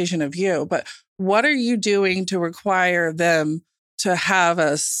representation of you, but what are you doing to require them to have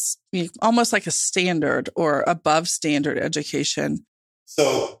almost like a standard or above standard education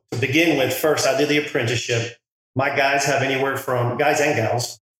So to begin with, first, I did the apprenticeship. My guys have anywhere from guys and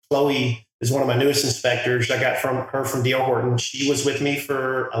gals. Chloe is one of my newest inspectors. I got from her from D.R. Horton. She was with me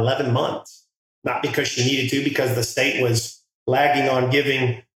for 11 months, not because she needed to, because the state was lagging on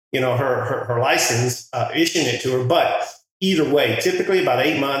giving, her license, issuing it to her. But either way, typically about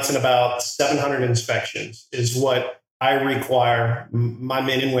 8 months and about 700 inspections is what I require my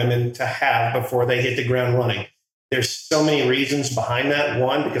men and women to have before they hit the ground running. There's so many reasons behind that.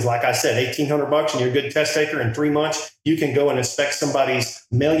 One, because like I said, $1,800 and you're a good test taker in 3 months, you can go and inspect somebody's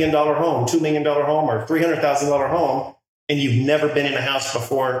 $1 million home, $2 million home, or $300,000 home, and you've never been in a house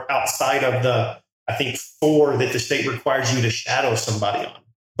before outside of the, I think, 4 that the state requires you to shadow somebody on.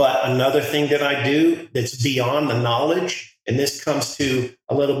 But another thing that I do that's beyond the knowledge, and this comes to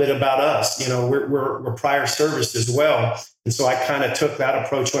a little bit about us, we're prior service as well. And so I kind of took that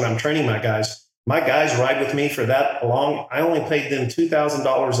approach when I'm training my guys. My guys ride with me for that long. I only paid them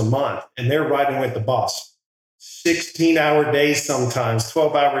 $2,000 a month, and they're riding with the boss. 16-hour days sometimes,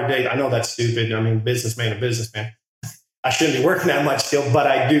 12-hour days. I know that's stupid. I mean, businessman to businessman. I shouldn't be working that much still, but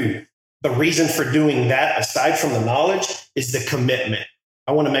I do. The reason for doing that, aside from the knowledge, is the commitment.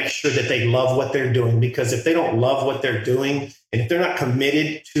 I want to make sure that they love what they're doing, because if they don't love what they're doing, and if they're not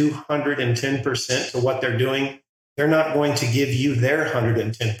committed 210% to what they're doing, they're not going to give you their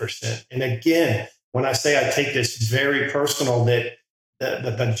 110%. And again, when I say I take this very personal, that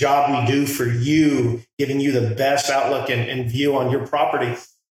the job we do for you, giving you the best outlook and view on your property,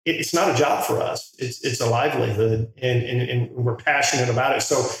 it's not a job for us. It's a livelihood, and we're passionate about it.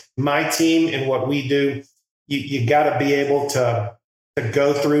 So my team and what we do, you got to be able to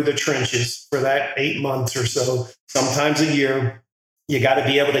go through the trenches for that 8 months or so, sometimes a year. You got to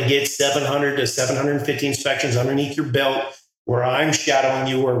be able to get 700 to 750 inspections underneath your belt, where I'm shadowing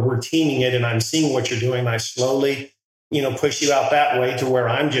you, where we're teaming it, and I'm seeing what you're doing. And I slowly, push you out that way to where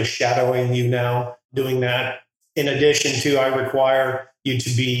I'm just shadowing you now, doing that. In addition to, I require you to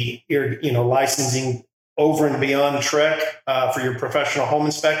be, licensing over and beyond TREC for your professional home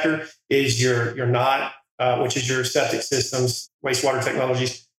inspector is your NOT, which is your septic systems, wastewater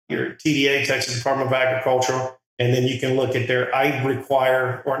technologies, your TDA, Texas Department of Agriculture. And then you can look at I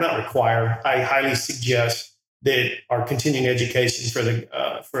highly suggest that our continuing education for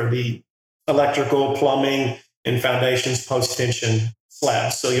the electrical, plumbing, and foundations post-tension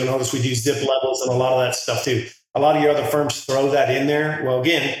slabs. So you'll notice we do zip levels and a lot of that stuff too. A lot of your other firms throw that in there. Well,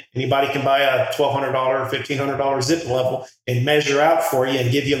 again, anybody can buy a $1,200, $1,500 zip level and measure out for you and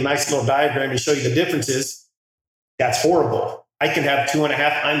give you a nice little diagram and show you the differences. That's horrible. I can have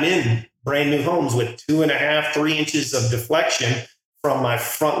 2.5. I'm in brand new homes with 2.5, 3 inches of deflection from my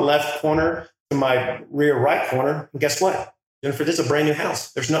front left corner to my rear right corner. And guess what, Jennifer, this is a brand new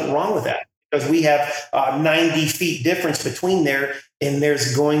house. There's nothing wrong with that, because we have 90 feet difference between there, and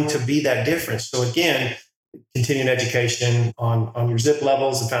there's going to be that difference. So again, continuing education on your zip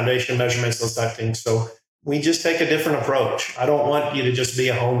levels, the foundation measurements, those type of things. So we just take a different approach. I don't want you to just be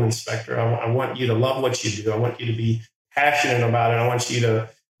a home inspector. I want you to love what you do. I want you to be passionate about it. I want you to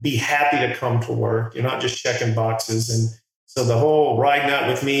be happy to come to work. You're not just checking boxes. And so the whole riding out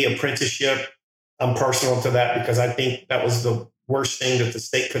with me apprenticeship, I'm personal to that, because I think that was the worst thing that the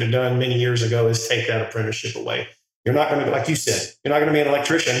state could have done many years ago, is take that apprenticeship away. You're not going to, like you said, you're not going to be an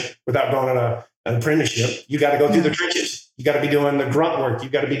electrician without going on an apprenticeship. You got to go through the trenches. You got to be doing the grunt work. You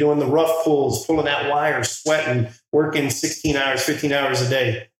got to be doing the rough pulls, pulling that wire, sweating, working 16 hours, 15 hours a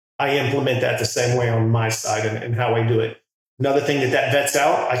day. I implement that the same way on my side and how I do it. Another thing that vets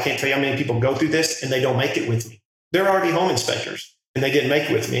out, I can't tell you how many people go through this and they don't make it with me. They're already home inspectors and they didn't make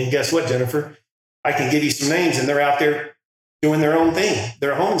it with me. And guess what, Jennifer? I can give you some names and they're out there doing their own thing.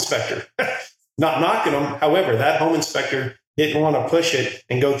 They're a home inspector. Not knocking them. However, that home inspector didn't want to push it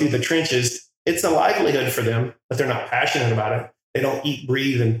and go through the trenches. It's a livelihood for them, but they're not passionate about it. They don't eat,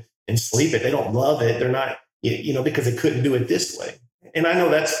 breathe, and sleep it. They don't love it. They're not, because they couldn't do it this way. And I know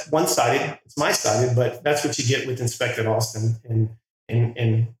that's one-sided. It's my-sided, but that's what you get with Inspected Austin.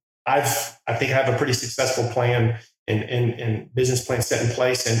 And I think I have a pretty successful plan and business plan set in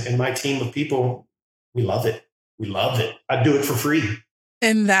place. And my team of people, we love it. We love it. I do it for free.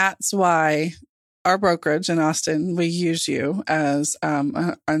 And that's why our brokerage in Austin, we use you as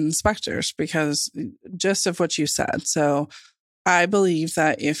inspectors, because just of what you said. So I believe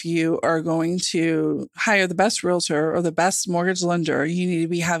that if you are going to hire the best realtor or the best mortgage lender, you need to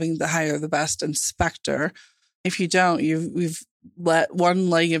be having to hire the best inspector. If you don't, we've let one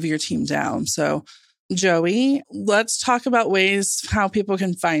leg of your team down. So Joey, let's talk about ways how people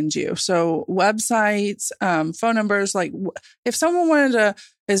can find you. So websites, phone numbers, like if someone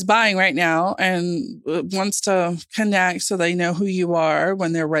is buying right now and wants to connect so they know who you are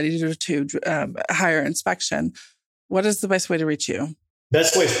when they're ready to hire inspection, what is the best way to reach you?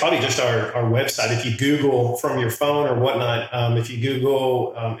 Best way is probably just our website. If you Google from your phone or whatnot, if you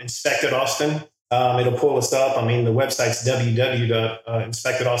Google Inspected Austin, it'll pull us up. I mean, the website's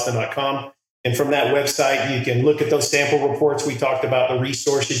www.inspectedaustin.com. And from that website, you can look at those sample reports we talked about, the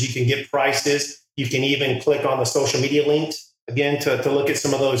resources. You can get prices. You can even click on the social media links, again, to look at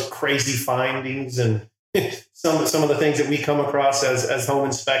some of those crazy findings and some of the things that we come across as home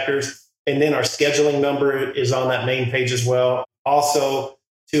inspectors. And then our scheduling number is on that main page as well. Also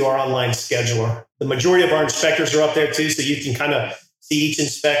to our online scheduler. The majority of our inspectors are up there too, so you can kind of see each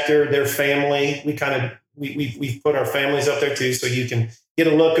inspector, their family. We've put our families up there too, so you can get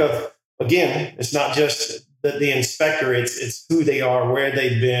a look of, again, it's not just the inspector, it's who they are, where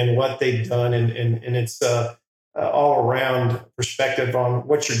they've been, what they've done, and it's all around perspective on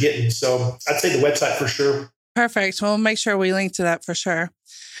what you're getting. So I'd say the website for sure. Perfect. We'll make sure we link to that for sure.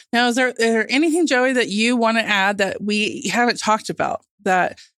 Now, is there anything, Joey, that you want to add that we haven't talked about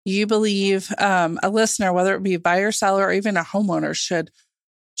that you believe a listener, whether it be a buyer, seller, or even a homeowner,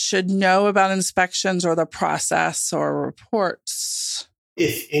 should know about inspections or the process or reports?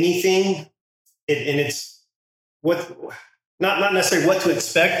 If anything, it's what not necessarily what to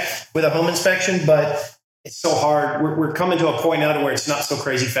expect with a home inspection, but it's so hard. We're coming to a point now where it's not so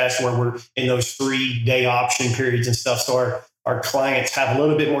crazy fast, where we're in those 3-day option periods and stuff. So our clients have a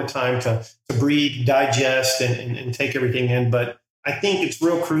little bit more time to breathe, digest, and take everything in. But I think it's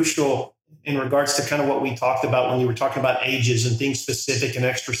real crucial in regards to kind of what we talked about when you were talking about ages and things specific and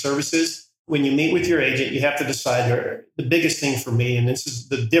extra services. When you meet with your agent, you have to decide the biggest thing for me, and this is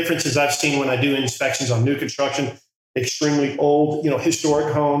the differences I've seen when I do inspections on new construction, extremely old,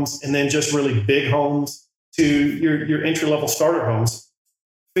 historic homes, and then just really big homes to your entry-level starter homes.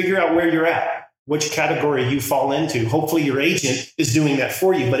 Figure out where you're at, which category you fall into. Hopefully your agent is doing that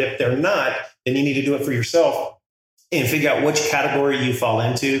for you, but if they're not, then you need to do it for yourself and figure out which category you fall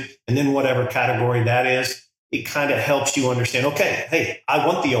into, and then whatever category that is, it kind of helps you understand, okay, hey, I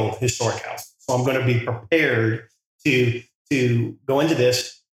want the old historic house. So I'm going to be prepared to go into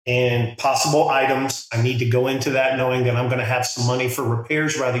this, and possible items. I need to go into that knowing that I'm going to have some money for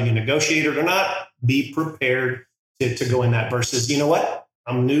repairs, whether you negotiate it or not. Be prepared to go in that versus, you know what?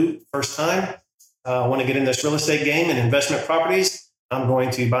 I'm new, first time. I want to get in this real estate game and investment properties. I'm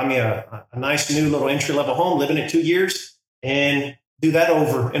going to buy me a nice new little entry-level home, live in it 2 years, and do that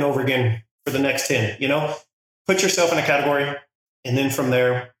over and over again for the next 10. Put yourself in a category, and then from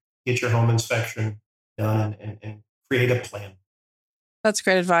there, get your home inspection done and create a plan. That's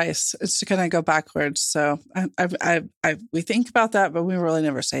great advice. It's to kind of go backwards. So we think about that, but we really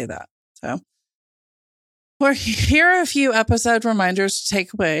never say that. So here are a few episode reminders to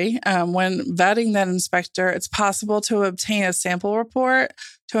take away. When vetting that inspector, it's possible to obtain a sample report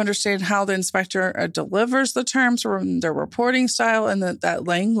to understand how the inspector delivers the terms or their reporting style and that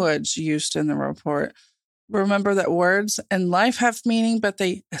language used in the report. Remember that words in life have meaning, but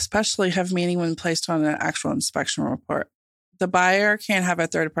they especially have meaning when placed on an actual inspection report. The buyer can have a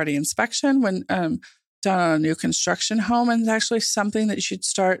third-party inspection when done on a new construction home, and it's actually something that you should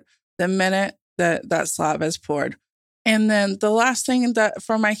start the minute that slab is poured. And then the last thing that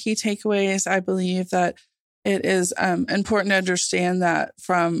for my key takeaways, I believe that it is important to understand that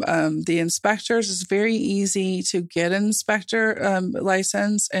from the inspectors, it's very easy to get an inspector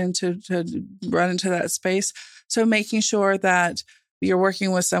license and to run into that space. So making sure that you're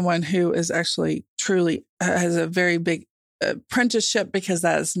working with someone who is actually truly has a very big apprenticeship, because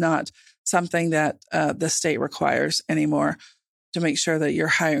that is not something that the state requires anymore, to make sure that you're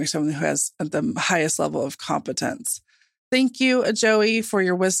hiring someone who has the highest level of competence. Thank you, Joey, for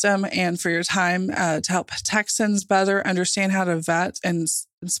your wisdom and for your time to help Texans better understand how to vet and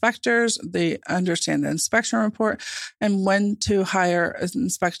inspectors. They understand the inspection report and when to hire an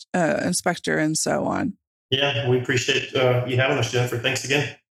inspector and so on. Yeah, we appreciate you having us, Jennifer. Thanks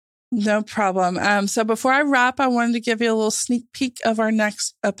again. No problem. So before I wrap, I wanted to give you a little sneak peek of our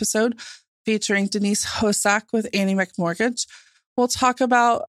next episode featuring Denise Hosak with Annie McMortgage. We'll talk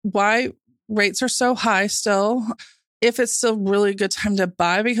about why rates are so high still, if it's still really a good time to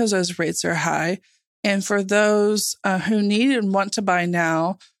buy because those rates are high, and for those who need and want to buy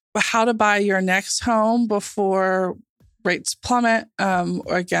now, how to buy your next home before rates plummet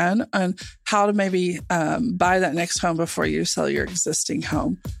again, and how to maybe buy that next home before you sell your existing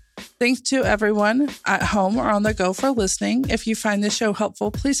home. Thanks to everyone at home or on the go for listening. If you find this show helpful,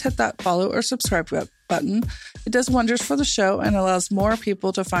 please hit that follow or subscribe button. It does wonders for the show and allows more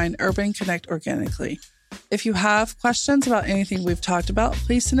people to find Urban Connect organically. If you have questions about anything we've talked about,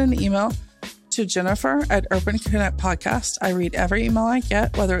 please send an email to Jennifer at Urban Connect Podcast. I read every email I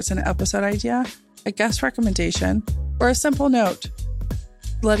get, whether it's an episode idea, a guest recommendation, or a simple note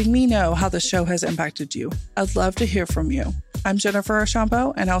letting me know how the show has impacted you. I'd love to hear from you. I'm Jennifer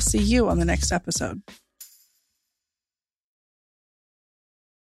Archambault, and I'll see you on the next episode.